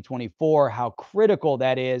 2024, how critical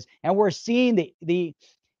that is. And we're seeing the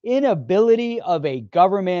inability of a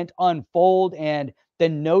government unfold, and the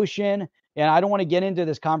notion, and I don't want to get into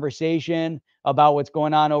this conversation about what's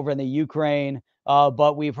going on over in the Ukraine,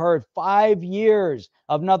 but we've heard 5 years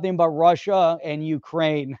of nothing but Russia and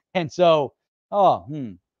Ukraine. And so, oh,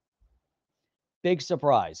 big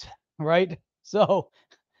surprise, right? So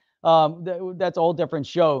that's a whole different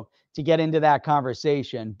show to get into that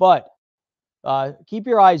conversation. But keep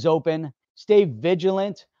your eyes open, stay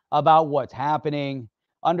vigilant about what's happening,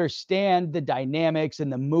 understand the dynamics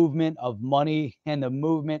and the movement of money and the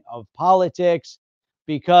movement of politics,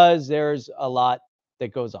 because there's a lot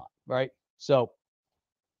that goes on, right? So,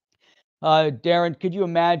 Darren, could you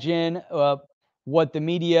imagine what the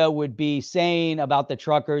media would be saying about the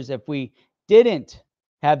truckers if we didn't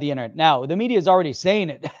have the internet? Now, the media is already saying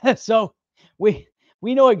it, so we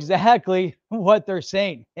we know exactly what they're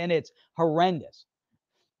saying, and it's horrendous.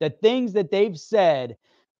 The things that they've said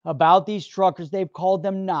about these truckers, they've called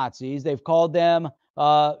them Nazis, they've called them,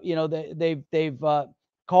 they've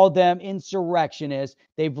called them insurrectionists,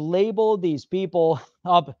 they've labeled these people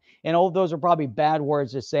up, and all of those are probably bad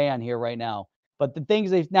words to say on here right now. But the things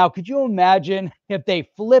they've now, could you imagine if they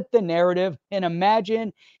flip the narrative, and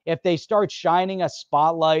imagine if they start shining a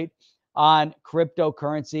spotlight on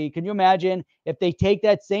cryptocurrency? Can you imagine if they take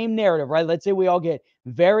that same narrative, right? Let's say we all get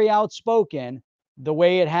very outspoken, the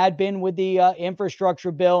way it had been with the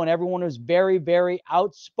infrastructure bill, and everyone was very, very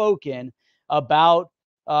outspoken about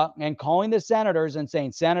and calling the senators and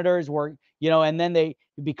saying senators were, and then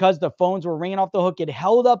because the phones were ringing off the hook, it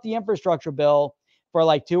held up the infrastructure bill for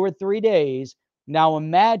like 2 or 3 days. Now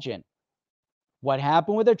imagine what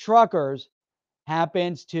happened with the truckers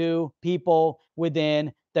happens to people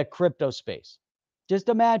within the crypto space. Just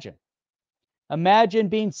imagine. Imagine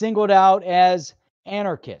being singled out as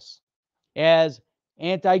anarchists, as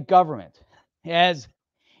anti-government, as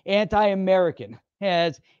anti-American,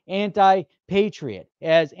 as anti-patriot,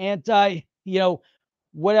 as anti,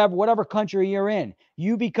 whatever country you're in.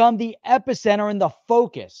 You become the epicenter and the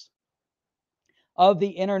focus of the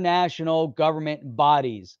international government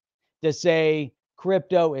bodies to say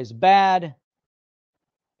crypto is bad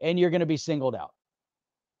and you're going to be singled out.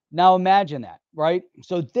 Now imagine that, right?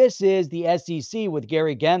 So this is the SEC with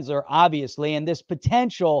Gary Gensler, obviously, and this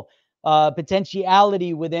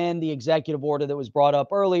potentiality within the executive order that was brought up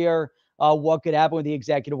earlier. What could happen with the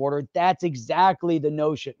executive order? That's exactly the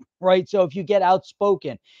notion, right? So if you get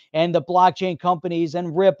outspoken, and the blockchain companies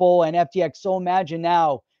and Ripple and FTX, so imagine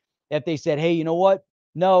now if they said, hey, you know what?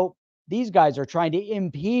 No, these guys are trying to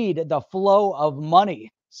impede the flow of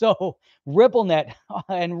money. So RippleNet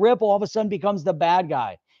and Ripple all of a sudden becomes the bad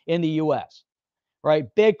guy in the US, right?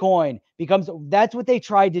 Bitcoin becomes, that's what they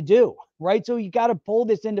tried to do, right? So you got to pull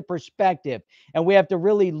this into perspective, and we have to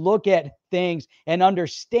really look at things and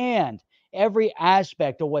understand every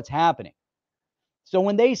aspect of what's happening. So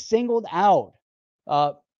when they singled out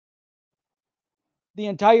uh, the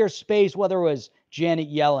entire space, whether it was Janet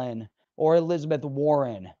Yellen or Elizabeth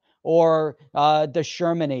Warren or the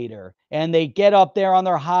Shermanator, and they get up there on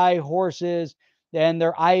their high horses and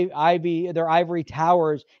their ivory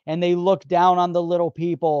towers, and they look down on the little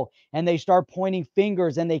people, and they start pointing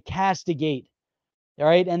fingers and they castigate, all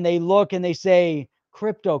right? And they look and they say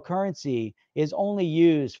cryptocurrency is only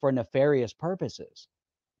used for nefarious purposes.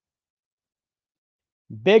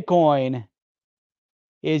 Bitcoin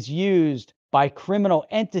is used by criminal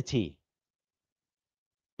entity,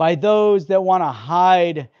 by those that want to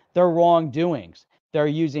hide their wrongdoings. They're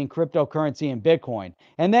using cryptocurrency and Bitcoin.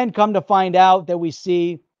 And then come to find out that we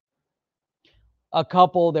see a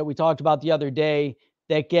couple that we talked about the other day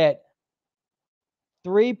that get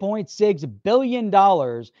 $3.6 billion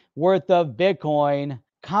worth of Bitcoin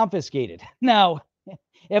confiscated. Now,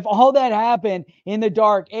 if all that happened in the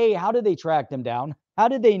dark, A, how did they track them down? How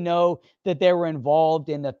did they know that they were involved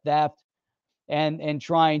in the theft and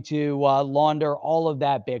trying to launder all of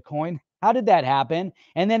that Bitcoin? How did that happen?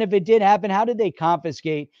 And then if it did happen, how did they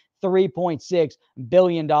confiscate $3.6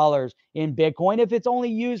 billion in Bitcoin if it's only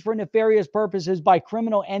used for nefarious purposes by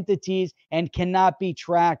criminal entities and cannot be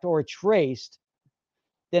tracked or traced?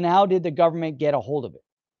 Then how did the government get a hold of it?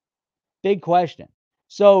 Big question.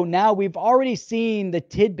 So now we've already seen the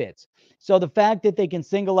tidbits. So the fact that they can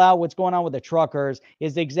single out what's going on with the truckers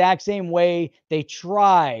is the exact same way they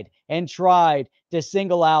tried to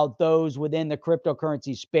single out those within the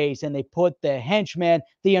cryptocurrency space. And they put the henchman,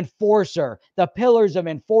 the enforcer, the pillars of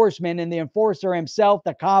enforcement, and the enforcer himself,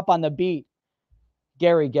 the cop on the beat,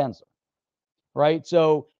 Gary Gensler, right?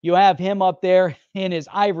 So you have him up there in his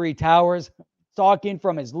ivory towers talking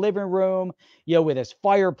from his living room, with his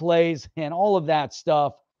fireplace and all of that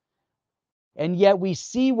stuff. And yet we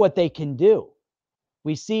see what they can do.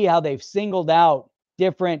 We see how they've singled out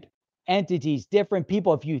different entities, different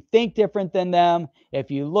people. If you think different than them,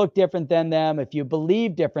 if you look different than them, if you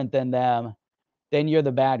believe different than them, then you're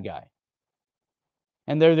the bad guy.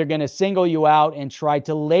 And they're going to single you out and try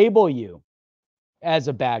to label you as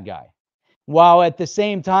a bad guy, while at the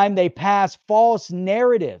same time they pass false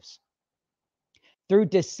narratives through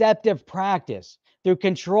deceptive practice, through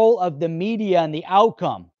control of the media and the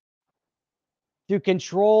outcome, through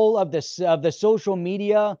control of the social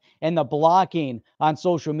media and the blocking on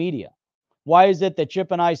social media. Why is it that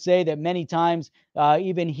Chip and I say that many times,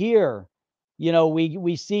 even here,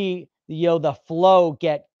 we see the flow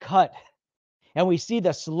get cut, and we see the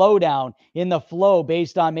slowdown in the flow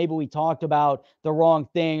based on maybe we talked about the wrong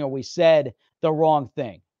thing or we said the wrong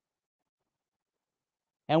thing.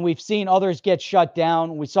 And we've seen others get shut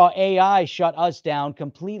down. We saw AI shut us down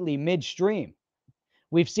completely midstream.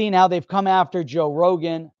 We've seen how they've come after Joe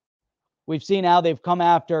Rogan. We've seen how they've come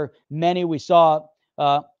after many. We saw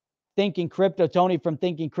Thinking Crypto, Tony from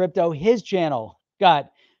Thinking Crypto, his channel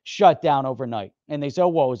got shut down overnight. And they said,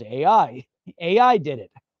 well, it was AI. AI did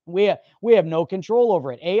it. We have no control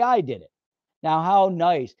over it. AI did it. Now, how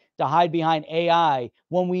nice to hide behind AI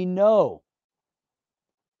when we know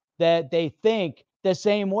that they think the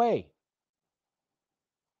same way.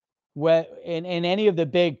 In any of the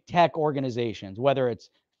big tech organizations, whether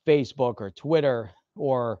it's Facebook or Twitter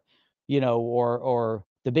or or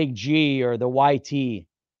the big G or the YT,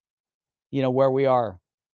 where we are,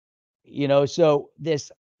 so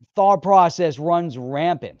this thought process runs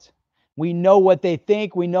rampant. We know what they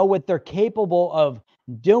think, we know what they're capable of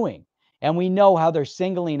doing, and we know how they're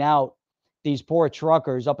singling out these poor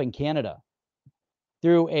truckers up in Canada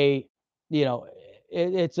through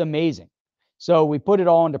it's amazing. So we put it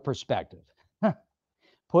all into perspective.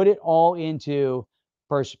 Put it all into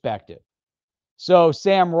perspective. So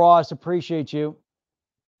Sam Ross, appreciate you.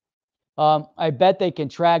 I bet they can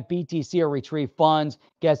track BTC or retrieve funds.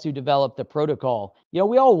 Guess who developed the protocol?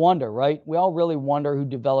 We all wonder, right? We all really wonder who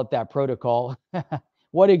developed that protocol.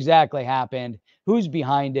 What exactly happened? Who's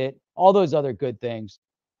behind it? All those other good things.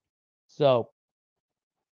 So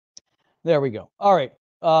there we go. All right.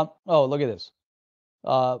 Oh, look at this.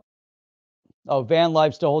 Uh, oh, Van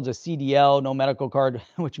Life still holds a CDL, no medical card,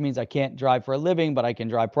 which means I can't drive for a living, but I can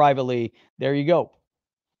drive privately. There you go.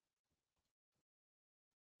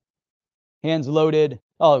 Hands loaded.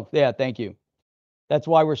 Oh, yeah. Thank you. That's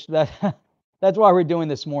why that's why we're doing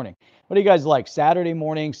this morning. What do you guys like? Saturday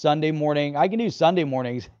morning, Sunday morning? I can do Sunday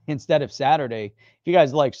mornings instead of Saturday if you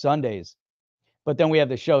guys like Sundays. But then we have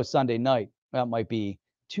the show Sunday night. That might be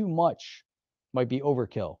too much. Might be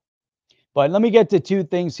overkill. But let me get to two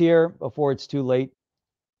things here before it's too late.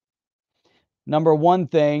 Number one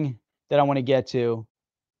thing that I want to get to,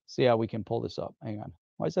 see how we can pull this up. Hang on.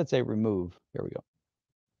 Why does that say remove? Here we go.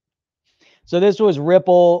 So this was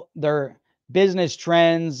Ripple, their business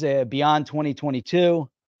trends beyond 2022.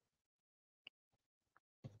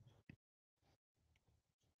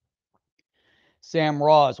 Sam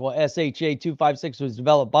Ross. Well, SHA 256 was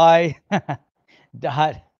developed by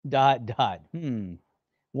dot.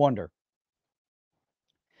 Wonder.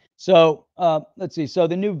 So let's see. So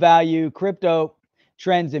the new value, crypto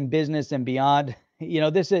trends in business and beyond.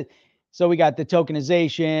 This is so we got the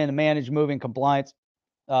tokenization, managed moving compliance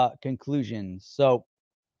conclusions. So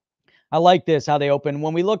I like this, how they open.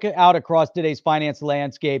 When we look out across today's finance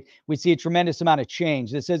landscape, we see a tremendous amount of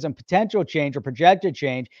change. This isn't potential change or projected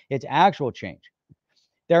change, it's actual change.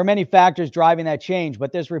 There are many factors driving that change,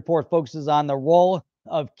 but this report focuses on the role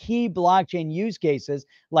of key blockchain use cases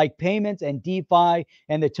like payments and DeFi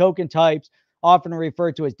and the token types, often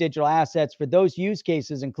referred to as digital assets, for those use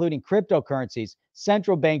cases, including cryptocurrencies,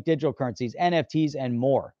 central bank digital currencies, NFTs, and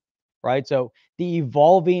more. Right? So the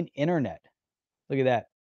evolving internet. Look at that.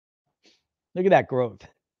 Look at that growth.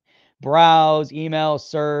 Browse, email,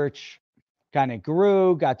 search, kind of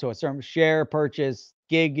grew, got to a certain share purchase,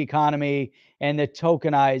 gig economy, and the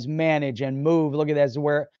tokenize, manage, and move. Look at that.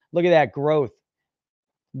 Look at that growth.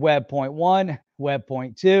 Web 0.1, Web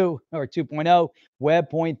 0.2 or 2.0, Web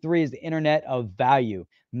 0.3 is the internet of value.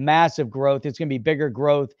 Massive growth. It's going to be bigger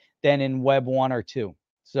growth than in Web 1 or 2.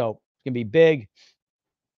 So it's going to be big.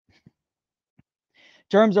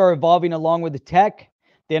 Terms are evolving along with the tech,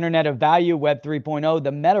 the internet of value, Web 3.0,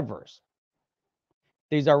 the metaverse.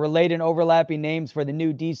 These are related and overlapping names for the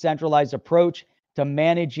new decentralized approach to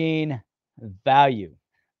managing value.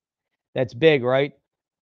 That's big, right?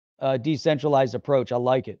 Decentralized approach. I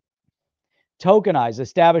like it. Tokenize,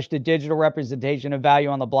 establish the digital representation of value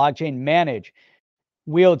on the blockchain. Manage,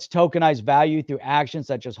 wields tokenized value through actions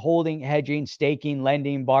such as holding, hedging, staking,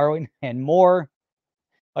 lending, borrowing, and more.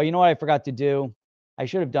 Oh, you know what I forgot to do? I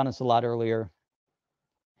should have done this a lot earlier.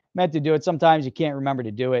 Meant to do it. Sometimes you can't remember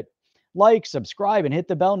to do it. Like, subscribe, and hit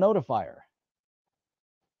the bell notifier.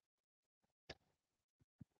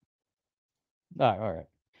 All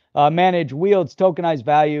right. Manage wields tokenized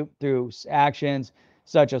value through actions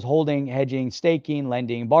such as holding, hedging, staking,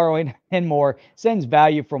 lending, borrowing, and more. Sends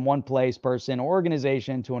value from one place, person, or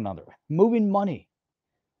organization to another. Moving money.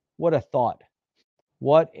 What a thought.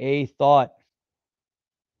 What a thought.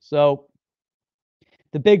 So,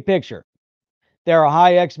 the big picture. There are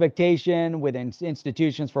high expectation within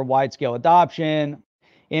institutions for wide-scale adoption,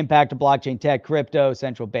 impact of blockchain tech, crypto,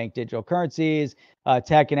 central bank digital currencies.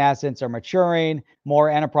 Tech and assets are maturing, more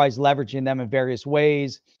enterprise leveraging them in various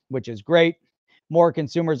ways, which is great. More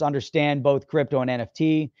consumers understand both crypto and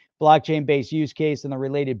NFT. Blockchain-based use case and the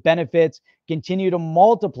related benefits continue to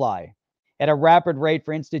multiply at a rapid rate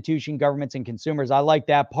for institution, governments, and consumers. I like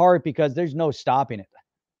that part because there's no stopping it.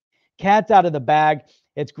 Cat's out of the bag.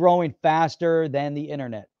 It's growing faster than the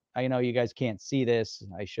internet. I know you guys can't see this.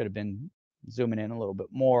 I should have been zooming in a little bit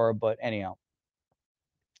more, but anyhow.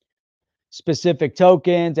 Specific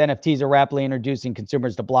tokens, NFTs are rapidly introducing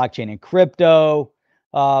consumers to blockchain and crypto.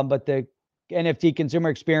 But the NFT consumer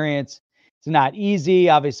experience, it's not easy.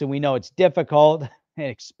 Obviously, we know it's difficult and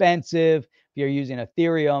expensive if you're using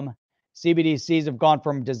Ethereum. CBDCs have gone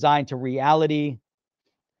from design to reality.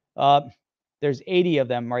 There's 80 of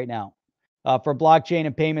them right now. For blockchain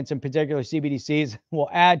and payments in particular, CBDCs will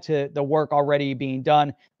add to the work already being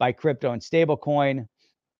done by crypto and stablecoin.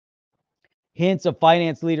 Hints of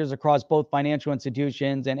finance leaders across both financial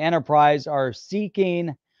institutions and enterprise are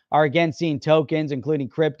again seeing tokens, including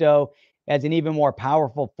crypto, as an even more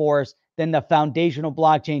powerful force than the foundational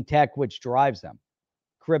blockchain tech which drives them.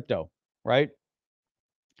 Crypto, right?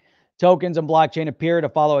 Tokens and blockchain appear to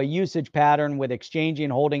follow a usage pattern, with exchanging,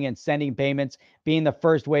 holding, and sending payments being the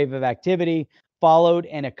first wave of activity, followed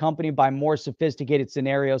and accompanied by more sophisticated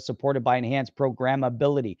scenarios supported by enhanced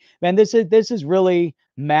programmability. Man, this is really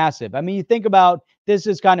massive. I mean, you think about this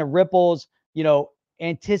is kind of ripples,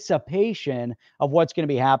 anticipation of what's going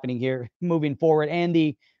to be happening here moving forward, and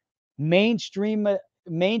the mainstream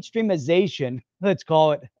mainstreamization, let's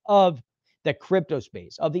call it, of the crypto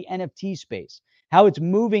space, of the NFT space, how it's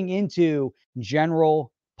moving into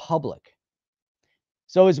general public.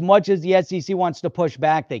 So as much as the SEC wants to push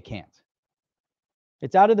back, they can't.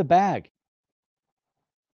 It's out of the bag.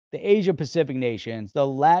 The Asia Pacific nations, the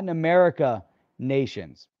Latin America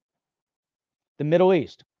nations, the Middle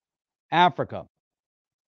East, Africa,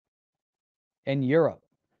 and Europe.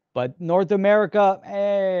 But North America,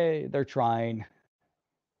 they're trying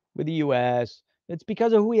with the US. It's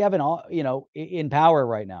because of who we have in power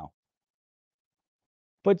right now.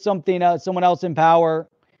 Put someone else in power.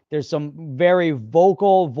 There's some very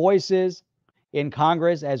vocal voices in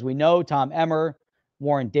Congress, as we know, Tom Emmer,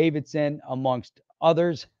 Warren Davidson, amongst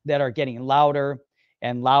others, that are getting louder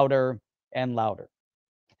and louder and louder.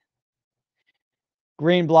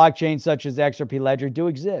 Green blockchains such as XRP Ledger do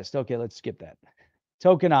exist. Okay, let's skip that.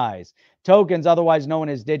 Tokenize. Tokens, otherwise known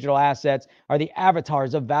as digital assets, are the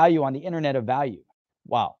avatars of value on the internet of value.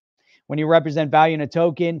 Wow. When you represent value in a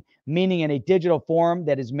token, meaning in a digital form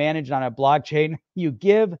that is managed on a blockchain, you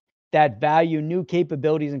give that value new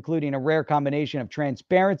capabilities, including a rare combination of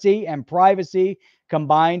transparency and privacy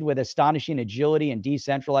combined with astonishing agility and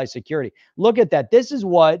decentralized security. Look at that. This is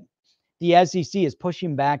what the SEC is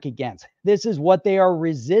pushing back against. This is what they are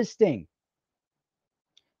resisting.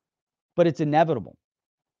 But it's inevitable.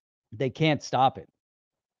 They can't stop it.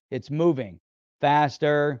 It's moving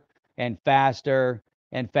faster and faster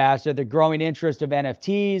and faster. The growing interest of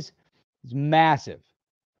NFTs is massive.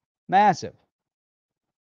 Massive.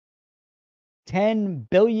 $10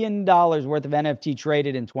 billion worth of NFT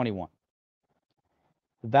traded in 21.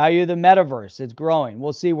 The value of the metaverse is growing.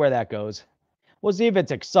 We'll see where that goes. We'll see if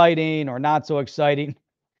it's exciting or not so exciting.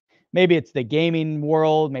 Maybe it's the gaming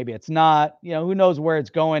world. Maybe it's not. Who knows where it's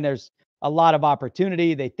going. There's a lot of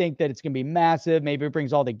opportunity. They think that it's going to be massive. Maybe it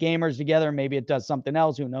brings all the gamers together. Maybe it does something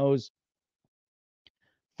else. Who knows?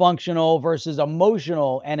 Functional versus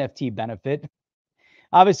emotional NFT benefit.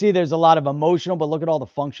 Obviously, there's a lot of emotional, but look at all the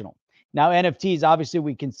functional. Now, NFTs, obviously,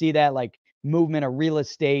 we can see that like movement of real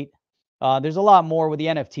estate. There's a lot more with the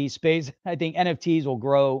NFT space. I think NFTs will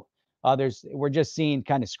grow. We're just seeing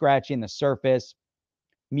kind of scratching the surface.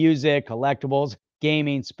 Music, collectibles,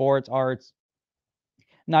 gaming, sports, arts.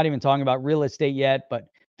 Not even talking about real estate yet, but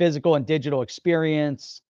physical and digital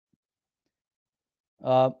experience.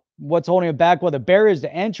 What's holding it back? Well, the barriers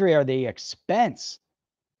to entry are the expense.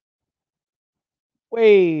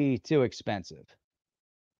 Way too expensive.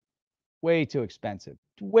 Way too expensive.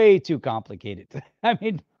 Way too complicated. I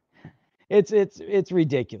mean, it's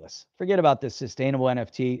ridiculous. Forget about this sustainable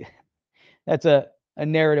NFT. That's a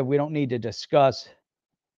narrative we don't need to discuss.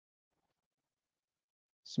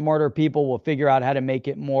 Smarter people will figure out how to make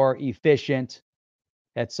it more efficient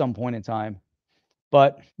at some point in time.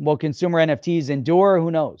 But will consumer NFTs endure?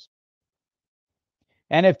 Who knows?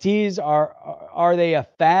 NFTs, are they a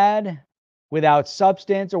fad without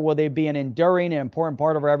substance, or will they be an enduring and important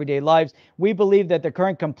part of our everyday lives? We believe that the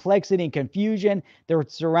current complexity and confusion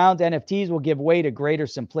that surrounds NFTs will give way to greater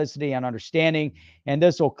simplicity and understanding, and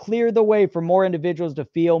this will clear the way for more individuals to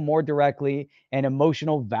feel more directly an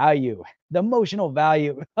emotional value, the emotional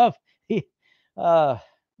value of the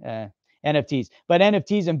NFTs. But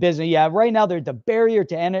NFTs in business, yeah, right now the barrier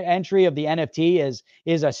to entry of the NFT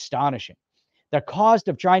is astonishing. The cost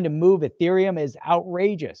of trying to move Ethereum is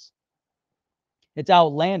outrageous. It's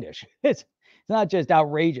outlandish. It's not just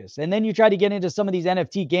outrageous. And then you try to get into some of these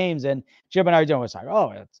NFT games, and Chip and I are doing, it's like,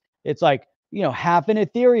 oh, it's like, half an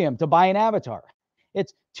Ethereum to buy an avatar.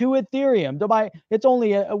 It's 2 Ethereum to buy. It's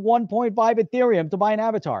only a 1.5 Ethereum to buy an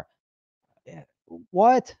avatar.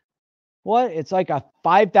 What? It's like a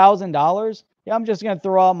 $5,000. Yeah, I'm just going to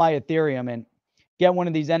throw out my Ethereum and get one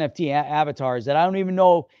of these NFT avatars that I don't even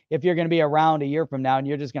know if you're going to be around a year from now, and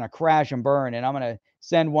you're just going to crash and burn. And I'm going to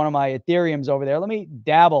send one of my Ethereums over there. Let me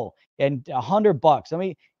dabble in $100. Let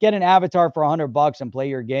me get an avatar for $100 and play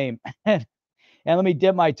your game. And let me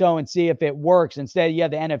dip my toe and see if it works. Instead, you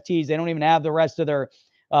have the NFTs. They don't even have the rest of their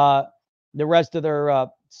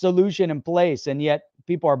solution in place, and yet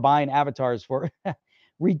people are buying avatars for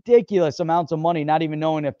ridiculous amounts of money, not even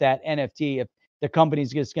knowing if that NFT, if the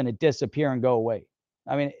company's just going to disappear and go away.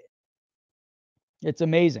 I mean, it's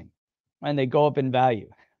amazing, and they go up in value.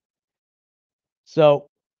 So,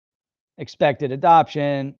 expected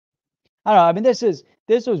adoption. I don't know. I mean, this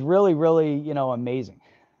was really, really, amazing.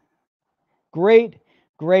 Great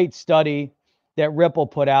study. that Ripple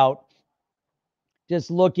put out, just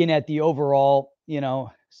looking at the overall,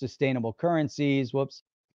 sustainable currencies,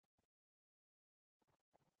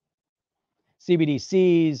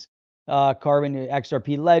 CBDCs, carbon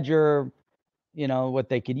XRP ledger, what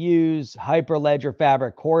they could use, Hyperledger,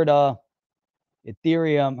 Fabric, Corda,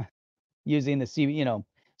 Ethereum, using the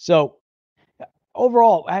So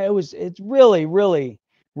overall, it's really, really,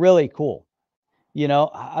 really cool.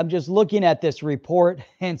 I'm just looking at this report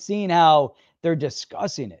and seeing how they're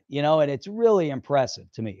discussing it, and it's really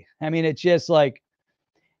impressive to me. I mean, it's just like,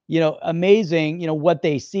 amazing, what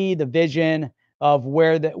they see, the vision of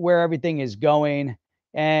where everything is going.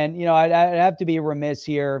 And, I'd have to be remiss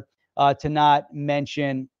here to not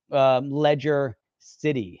mention Ledger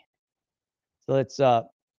City. So let's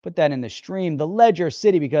put that in the stream, the Ledger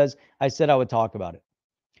City, because I said I would talk about it.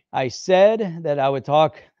 I said that I would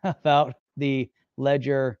talk about the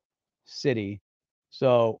Ledger City.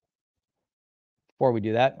 So before we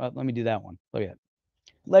do that, let me do that one. Look at it.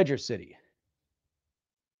 Ledger City.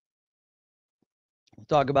 We'll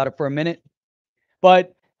talk about it for a minute.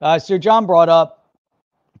 But Sir John brought up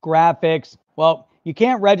graphics. Well, you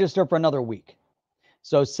can't register for another week.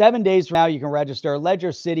 So 7 days from now, you can register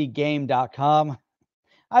ledgercitygame.com.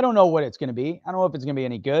 I don't know what it's going to be. I don't know if it's going to be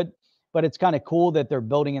any good, but it's kind of cool that they're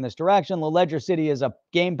building in this direction. The Ledger City is a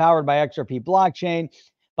game powered by XRP blockchain.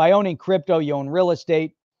 By owning crypto, you own real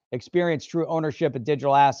estate, experience true ownership of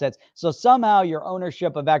digital assets. So somehow your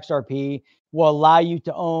ownership of XRP will allow you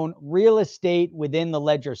to own real estate within the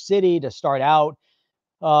Ledger City to start out.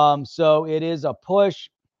 So it is a push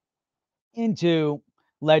into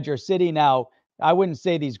Ledger City. Now, I wouldn't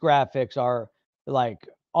say these graphics are like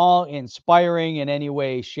all inspiring in any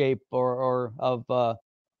way, shape, or of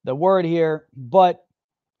the word here, but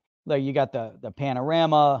like you got the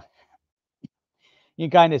panorama. You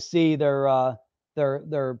kind of see their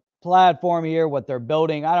platform here, what they're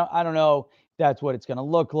building. I don't know if that's what it's going to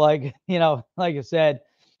look like. Like I said,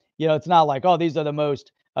 it's not like, oh, these are the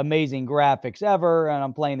most amazing graphics ever, and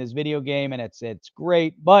I'm playing this video game and it's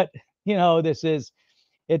great. But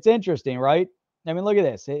it's interesting, right? I mean, look at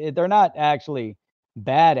this. They're not actually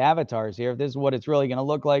bad avatars here. If this is what it's really going to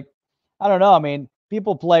look like, I don't know. I mean,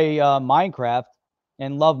 people play Minecraft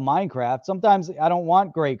and love Minecraft. Sometimes I don't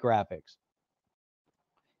want great graphics.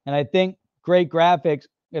 And I think great graphics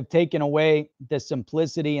have taken away the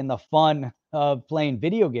simplicity and the fun of playing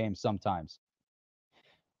video games sometimes.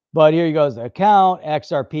 But here goes the account,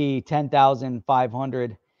 XRP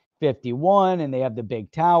 10,551, and they have the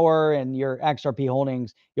big tower, and your XRP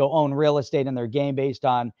holdings, you'll own real estate in their game based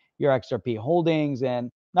on your XRP holdings.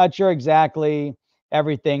 And not sure exactly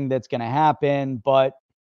everything that's going to happen, but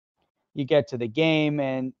you get to the game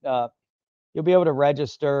and you'll be able to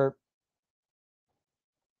register.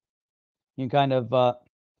 You kind of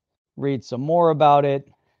read some more about it.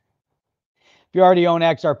 If you already own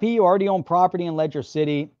XRP, you already own property in Ledger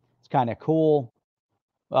City. It's kind of cool.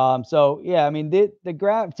 So yeah, I mean, the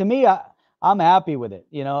graph to me, I'm happy with it.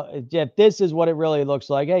 If this is what it really looks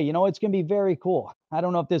like, hey, it's going to be very cool. I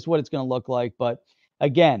don't know if this is what it's going to look like, but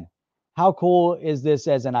again, how cool is this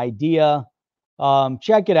as an idea?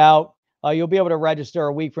 Check it out. You'll be able to register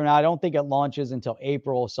a week from now. I don't think it launches until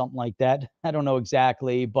April or something like that. I don't know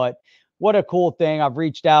exactly, but what a cool thing. I've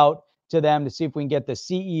reached out to them to see if we can get the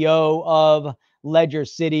CEO of Ledger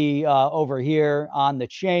City over here on the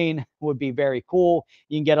chain. Would be very cool.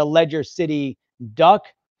 You can get a Ledger City duck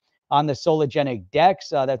on the Sologenic DEX.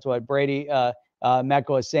 That's what Brady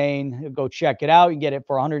Mecco is saying. Go check it out. You can get it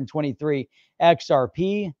for 123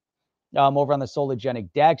 XRP over on the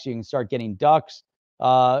Sologenic DEX. You can start getting ducks.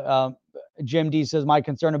 Jim D says, my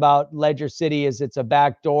concern about Ledger City is it's a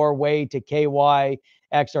backdoor way to KY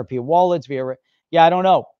XRP wallets. Yeah, I don't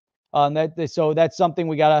know. So that's something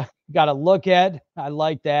we gotta look at. I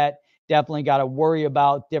like that. Definitely got to worry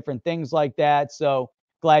about different things like that. So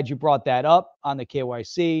glad you brought that up on the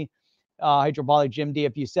KYC. Hydrobolic Jim D,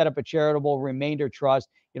 if you set up a charitable remainder trust,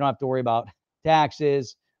 you don't have to worry about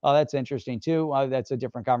taxes. That's interesting too. That's a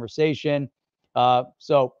different conversation.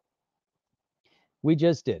 So we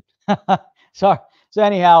just did. so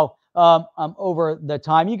anyhow, I'm over the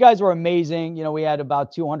time. You guys were amazing. We had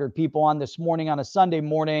about 200 people on this morning on a Sunday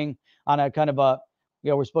morning on a kind of a,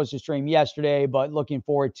 we're supposed to stream yesterday, but looking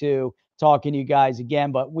forward to talking to you guys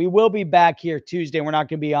again. But we will be back here Tuesday. We're not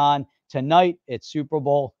going to be on tonight. It's Super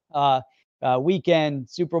Bowl weekend,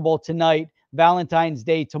 Super Bowl tonight, Valentine's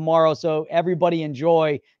Day tomorrow. So everybody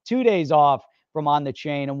enjoy 2 days off from On the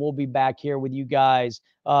Chain, and we'll be back here with you guys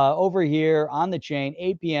over here on the chain,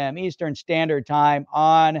 8 p.m. Eastern Standard Time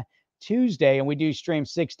on Tuesday, and we do stream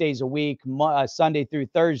 6 days a week, Sunday through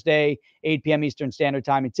Thursday, 8 p.m. Eastern Standard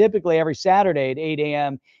Time, and typically every Saturday at 8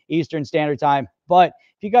 a.m. Eastern Standard Time. But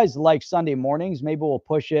if you guys like Sunday mornings, maybe we'll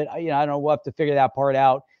push it. I don't know. We'll have to figure that part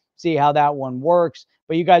out, see how that one works.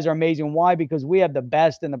 But you guys are amazing. Why? Because we have the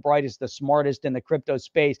best and the brightest, the smartest in the crypto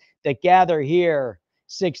space that gather here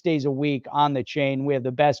 6 days a week on the chain. We have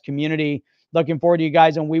the best community. Looking forward to you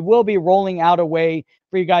guys. And we will be rolling out a way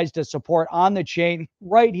for you guys to support on the chain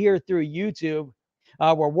right here through YouTube.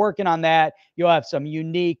 We're working on that. You'll have some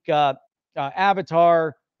unique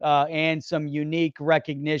avatar and some unique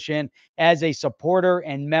recognition as a supporter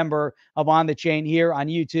and member of On the Chain here on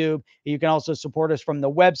YouTube. You can also support us from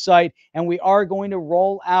the website. And we are going to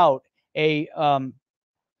roll out a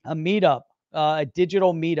meetup, a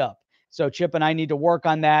digital meetup. So Chip and I need to work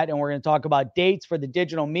on that, and we're going to talk about dates for the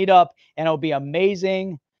digital meetup, and it'll be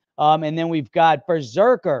amazing. And then we've got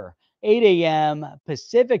Berserker, 8 a.m.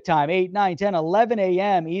 Pacific time, 8, 9, 10, 11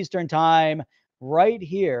 a.m. Eastern time, right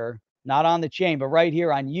here, not on the chain, but right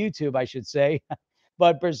here on YouTube, I should say.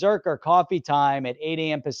 But Berserker coffee time at 8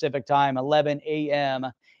 a.m. Pacific time, 11 a.m.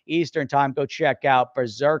 Eastern time. Go check out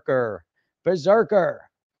Berserker.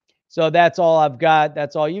 So that's all I've got.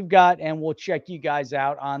 That's all you've got. And we'll check you guys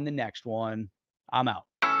out on the next one. I'm out.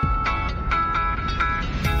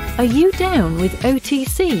 Are you down with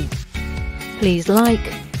OTC? Please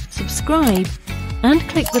like, subscribe, and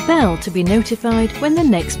click the bell to be notified when the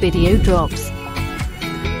next video drops.